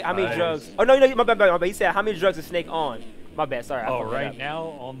 How many nice. drugs? Oh no, my bad. He said how many drugs is Snake on? My bad. Sorry. I Oh, fucked that right up.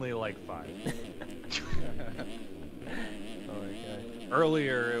 now, only like 5. Oh my god.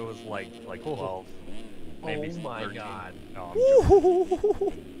 Earlier, it was like 12. Maybe Oh my 13. god. No, I'm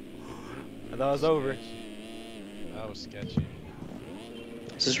joking. I thought it was over. That was sketchy.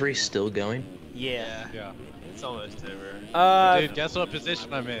 Is this race still going? Yeah. Yeah. It's almost over. Dude, guess what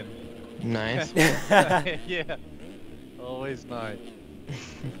position I'm in? Nice. Yeah. Always 9.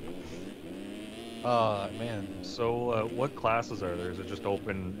 Oh man. So, what classes are there? Is it just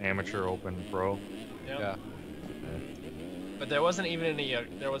open, amateur, open, pro? Yep. Yeah. But there wasn't even any.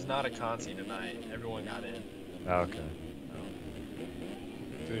 There was not a consi tonight. Everyone got in. Okay.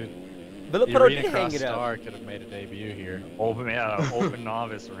 Dude, But the look, Arena did hang Cross it up. Star could have made a debut here. Open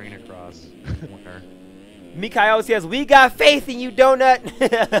novice arena cross winner. Mikhail says, "We got faith in you, Donut."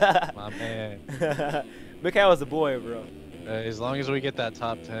 My man. Mikhail's a boy, bro. As long as we get that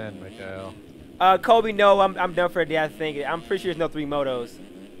top 10, Mikhail. Kobe, no, I'm done for the day. I think I'm pretty sure there's no 3 motos,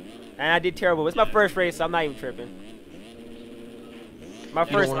 and I did terrible. It's my first race, so I'm not even tripping. My You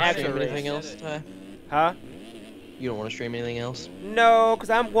don't first want to actual stream race. anything else, Ty? Huh? You don't want to stream anything else? No,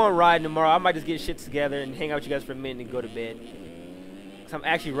 because I'm going riding tomorrow. I might just get shit together and hang out with you guys for a minute and go to bed. Because I'm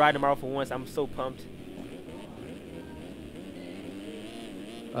actually riding tomorrow for once. I'm so pumped.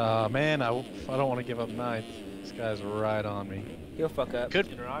 Man, I don't want to give up 9th. This guy's right on me. He'll fuck up.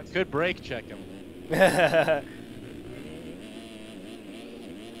 Could brake check him. Dude,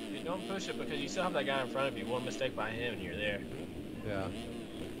 don't push it because you still have that guy in front of you. One mistake by him and you're there. Yeah.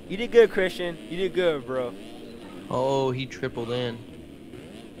 You did good, Christian. You did good, bro. Oh, he tripled in.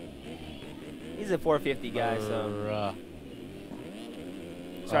 He's a 450 guy, so.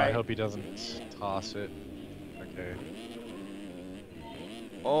 I hope he doesn't toss it. Okay.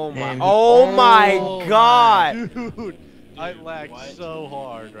 Oh my! And Oh my God! Dude, I lagged what? so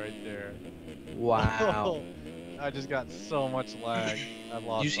hard right there. Wow. I just got so much lag. I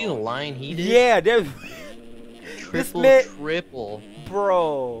lost. You see the line he did? Yeah, there's Triple, man- triple.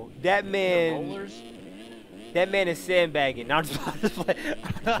 bro. That The man. rollers? That man is sandbagging. No, I'm just playing.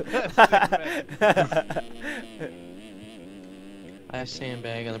 I have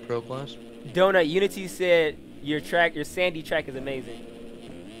sandbag on the pro class. Donut Unity said your sandy track is amazing.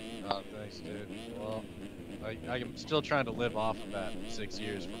 Oh, thanks, dude. Well, I'm still trying to live off of that 6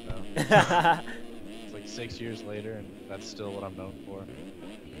 years from now. It's like 6 years later, and that's still what I'm known for.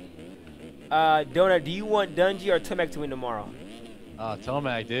 Donut, do you want Dungy or Tomac to win tomorrow?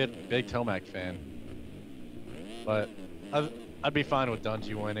 Tomac, dude. Big Tomac fan. But I'd be fine with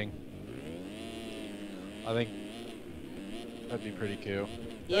Dungy winning. I think that'd be pretty cool.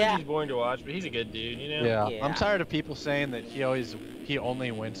 Yeah. He's boring to watch, but he's a good dude, you know? Yeah. Yeah. I'm tired of people saying that he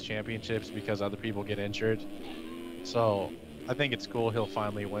only wins championships because other people get injured. So I think it's cool he'll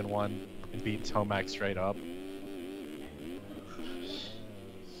finally win one and beat Tomac straight up.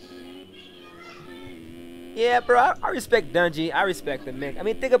 Yeah, bro. I respect Dungy. I respect the Mick. I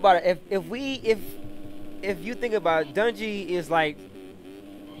mean, think about it. If you think about it, Dungy is like.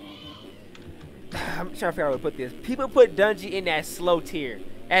 I'm trying to figure out how to put this. People put Dungy in that slow tier,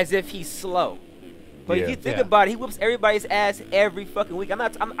 as if he's slow. But if you think about it, he whoops everybody's ass every fucking week. I'm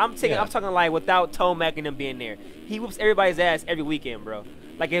talking like without Tomac and them being there. He whoops everybody's ass every weekend, bro.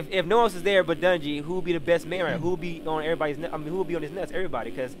 Like if no one else is there but Dungy, who would be the best man right? Who would be on everybody's who would be on his nuts?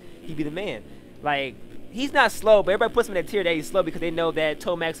 Everybody, because he'd be the man. Like, he's not slow, but everybody puts him in that tier that he's slow because they know that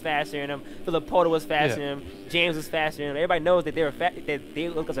Tomac's faster than him, Filippo was faster than him, James was faster than him. Everybody knows that they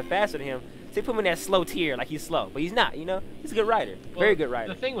look are faster than him. So they put him in that slow tier, like he's slow, but he's not. You know, he's a good rider, very good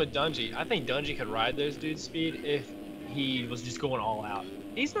rider. The thing with Dungy, I think Dungy could ride those dudes' speed if he was just going all out.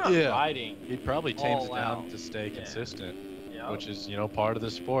 He's not riding. He'd probably tames it down to stay consistent, which is part of the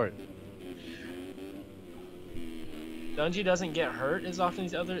sport. Dungy doesn't get hurt as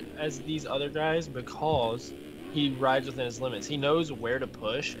often as these other guys because he rides within his limits. He knows where to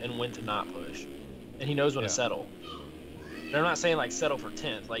push and when to not push, and he knows when to settle. And I'm not saying like settle for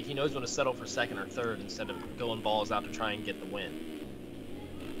 10th. Like, he knows when to settle for 2nd or 3rd instead of going balls out to try and get the win.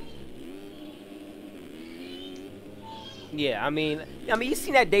 Yeah, I mean, you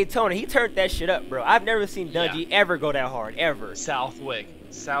seen that Daytona? He turned that shit up, bro. I've never seen Dungy ever go that hard, ever. Southwick,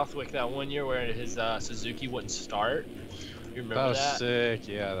 that one year where his Suzuki wouldn't start. You remember that? Was sick.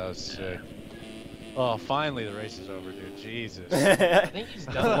 Yeah, that was sick. Oh, finally the race is over, dude. Jesus. I think he's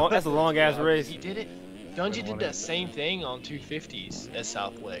done. That's a long ass race. He did it. Dungy did that same thing on 250s at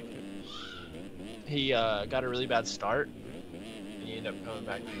Southwick. He got a really bad start, and he ended up coming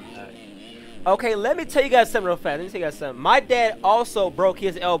back to that. Okay, let me tell you guys something real fast. My dad also broke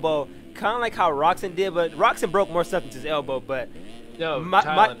his elbow, kind of like how Roxon did, but Roxon broke more stuff than his elbow. But no,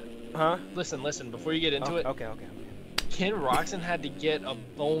 Tylyn, listen. Before you get into it. Okay. Ken Roxon had to get a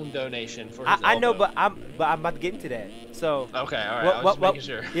bone donation for his elbow. I know, but I'm about to get into that. So okay, all right. I was just making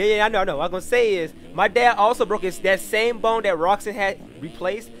sure. Yeah, I know. What I'm gonna say is my dad also broke that same bone that Roxon had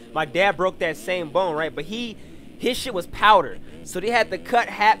replaced. My dad broke that same bone, right? But his shit was powder, so they had to cut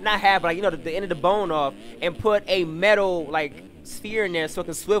the end of the bone off and put a metal like sphere in there so it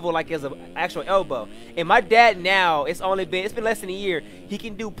can swivel like as an actual elbow. And my dad now, it's been less than a year. He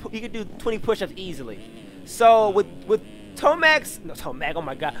can do 20 push-ups easily. So with Tomac, oh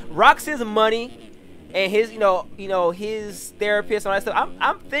my God, Roxon's money and his his therapist and all that stuff,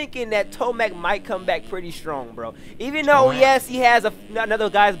 I'm thinking that Tomac might come back pretty strong, bro. Even though yes, he has another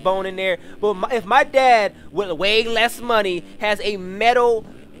guy's bone in there, but if my dad with way less money has a metal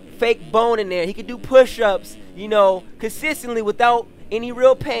fake bone in there, he can do push-ups, consistently without any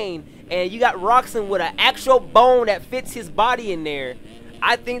real pain. And you got Roxon with an actual bone that fits his body in there.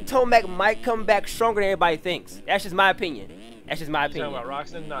 I think Tomac might come back stronger than everybody thinks. That's just my opinion. You're talking about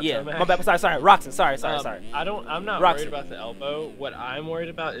Roxon, not Tomac? My bad. Sorry. Roxon. Sorry. I'm not worried about the elbow. What I'm worried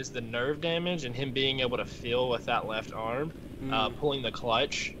about is the nerve damage and him being able to feel with that left arm, pulling the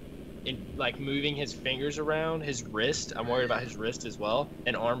clutch, and like moving his fingers around, his wrist. I'm worried about his wrist as well,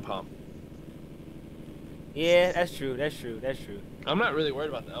 and arm pump. Yeah, that's true. I'm not really worried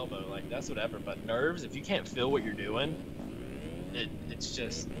about the elbow. Like, that's whatever. But nerves, if you can't feel what you're doing, it's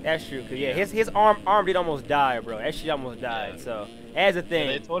just. That's true. Cause his arm did almost die, bro. That shit almost died. Yeah. So that's the thing.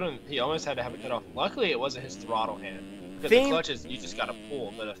 Yeah, they told him he almost had to have it cut off. Luckily, it wasn't his throttle hand. Because the clutch is you just gotta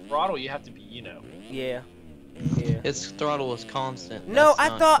pull, but a throttle you have to be, Yeah. His throttle was constant. No,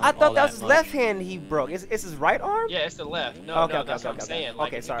 I thought that was his left hand he broke. It's his right arm? Yeah, it's the left. No, that's what I'm saying.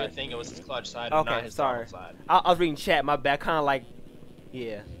 Like, it's a good thing it was his clutch side and not his throttle side. I was reading chat, my bad. Kind of like,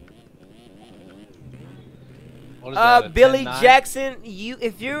 yeah. What is that, Billy Jackson,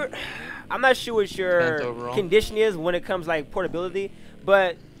 I'm not sure what your condition is when it comes like portability,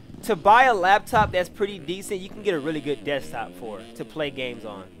 but to buy a laptop that's pretty decent, you can get a really good desktop to play games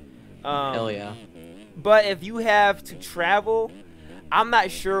on. Hell yeah. But if you have to travel, I'm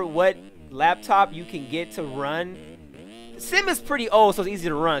not sure what laptop you can get to run. Sim is pretty old, so it's easy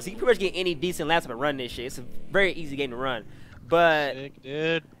to run. So you can pretty much get any decent laptop and run this shit. It's a very easy game to run. But sick,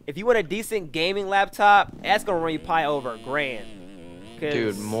 dude. If you want a decent gaming laptop, that's gonna run you probably over $1,000.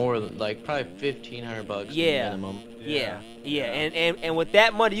 Dude, more like probably $1,500 minimum. Yeah. And with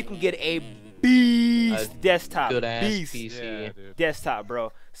that money, you can get a beast desktop. Good ass beast PC desktop,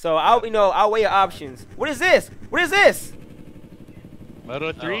 bro. So I'll weigh your options. What is this?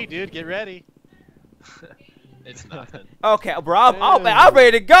 Moto 3, dude, get ready. It's nothing. Okay, bro. I'm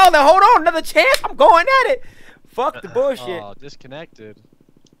ready to go. Now hold on, another chance. I'm going at it. Fuck the bullshit. Oh, disconnected.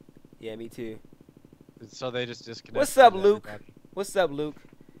 Yeah, me too. So they just disconnected. What's up, Luke? What's up, Luke?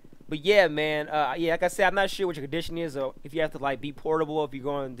 But yeah, man. Like I said, I'm not sure what your condition is, or if you have to like be portable, if you're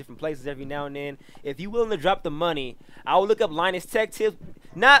going to different places every now and then. If you're willing to drop the money, I will look up Linus Tech Tips.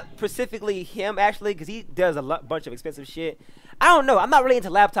 Not specifically him, actually, because he does a bunch of expensive shit. I don't know. I'm not really into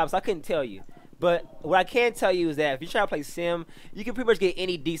laptops. So I couldn't tell you. But what I can tell you is that if you try to play sim, you can pretty much get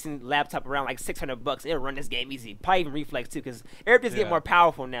any decent laptop around like $600. It'll run this game easy. Probably even reflex too, because everything's getting more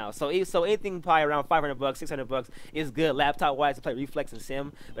powerful now. So anything probably around $500, $600 is good laptop wise to play reflex and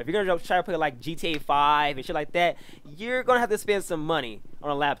sim. But if you're gonna try to play like GTA 5 and shit like that, you're gonna have to spend some money on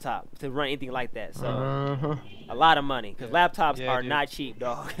a laptop to run anything like that. So a lot of money, because laptops are not cheap,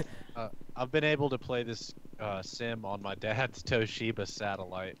 dog. I've been able to play this sim on my dad's Toshiba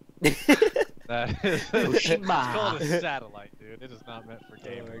satellite. That is, it's called a satellite, dude. It is not meant for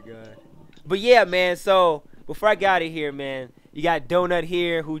gaming. Oh my god. But yeah, man. So before I got out of here, man, you got Donut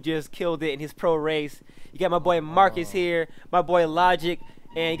here who just killed it in his pro race. You got my boy Marcus here, my boy Logic,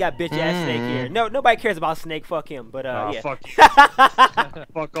 and you got bitch ass Snake here. No, nobody cares about Snake. Fuck him. But yeah. Fuck,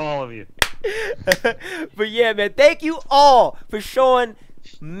 fuck all of you. But yeah, man. Thank you all for showing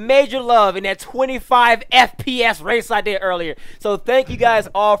major love in that 25 FPS race I did earlier. So thank you guys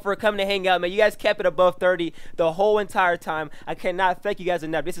all for coming to hang out, man. You guys kept it above 30 the whole entire time. I cannot thank you guys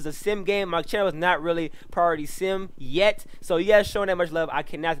enough. This is a sim game. My channel is not really priority sim yet, so you guys showing that much love, I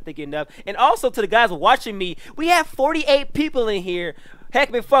cannot thank you enough. And also to the guys watching me, we have 48 people in here.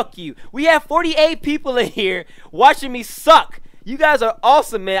 Heck, man, fuck you. We have 48 people in here watching me suck. You guys are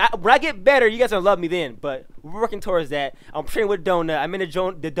awesome, man. When I get better, you guys are gonna love me then. But we're working towards that. I'm training with Donut. I'm in the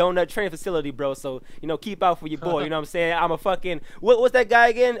Donut training facility, bro. So, you know, keep out for your boy. You know what I'm saying? I'm a fucking, what's that guy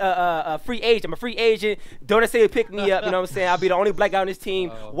again? Free agent. I'm a free agent. Donut say he pick me up. You know what I'm saying? I'll be the only black guy on this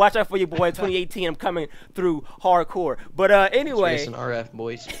team. Watch out for your boy. 2018, I'm coming through hardcore. But anyway. Jason RF,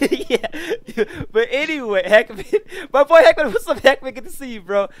 boys. Yeah. But anyway, Heckman. My boy Heckman, what's up, Heckman? Good to see you,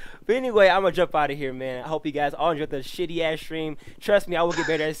 bro. But anyway, I'm gonna jump out of here, man. I hope you guys all enjoyed the shitty ass stream. Trust me, I will get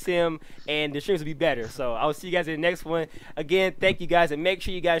better at sim, and the streams will be better. So I'll see you guys in the next one. Again, thank you guys, and make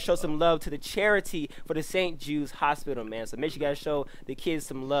sure you guys show some love to the charity for the St. Jude's Hospital, man. So make sure you guys show the kids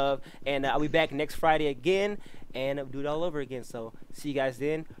some love, and I'll be back next Friday again, and I'll do it all over again. So see you guys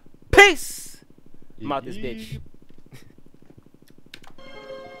then. Peace. I'm out this bitch.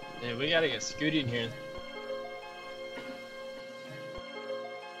 Yeah, we gotta get Scooty in here.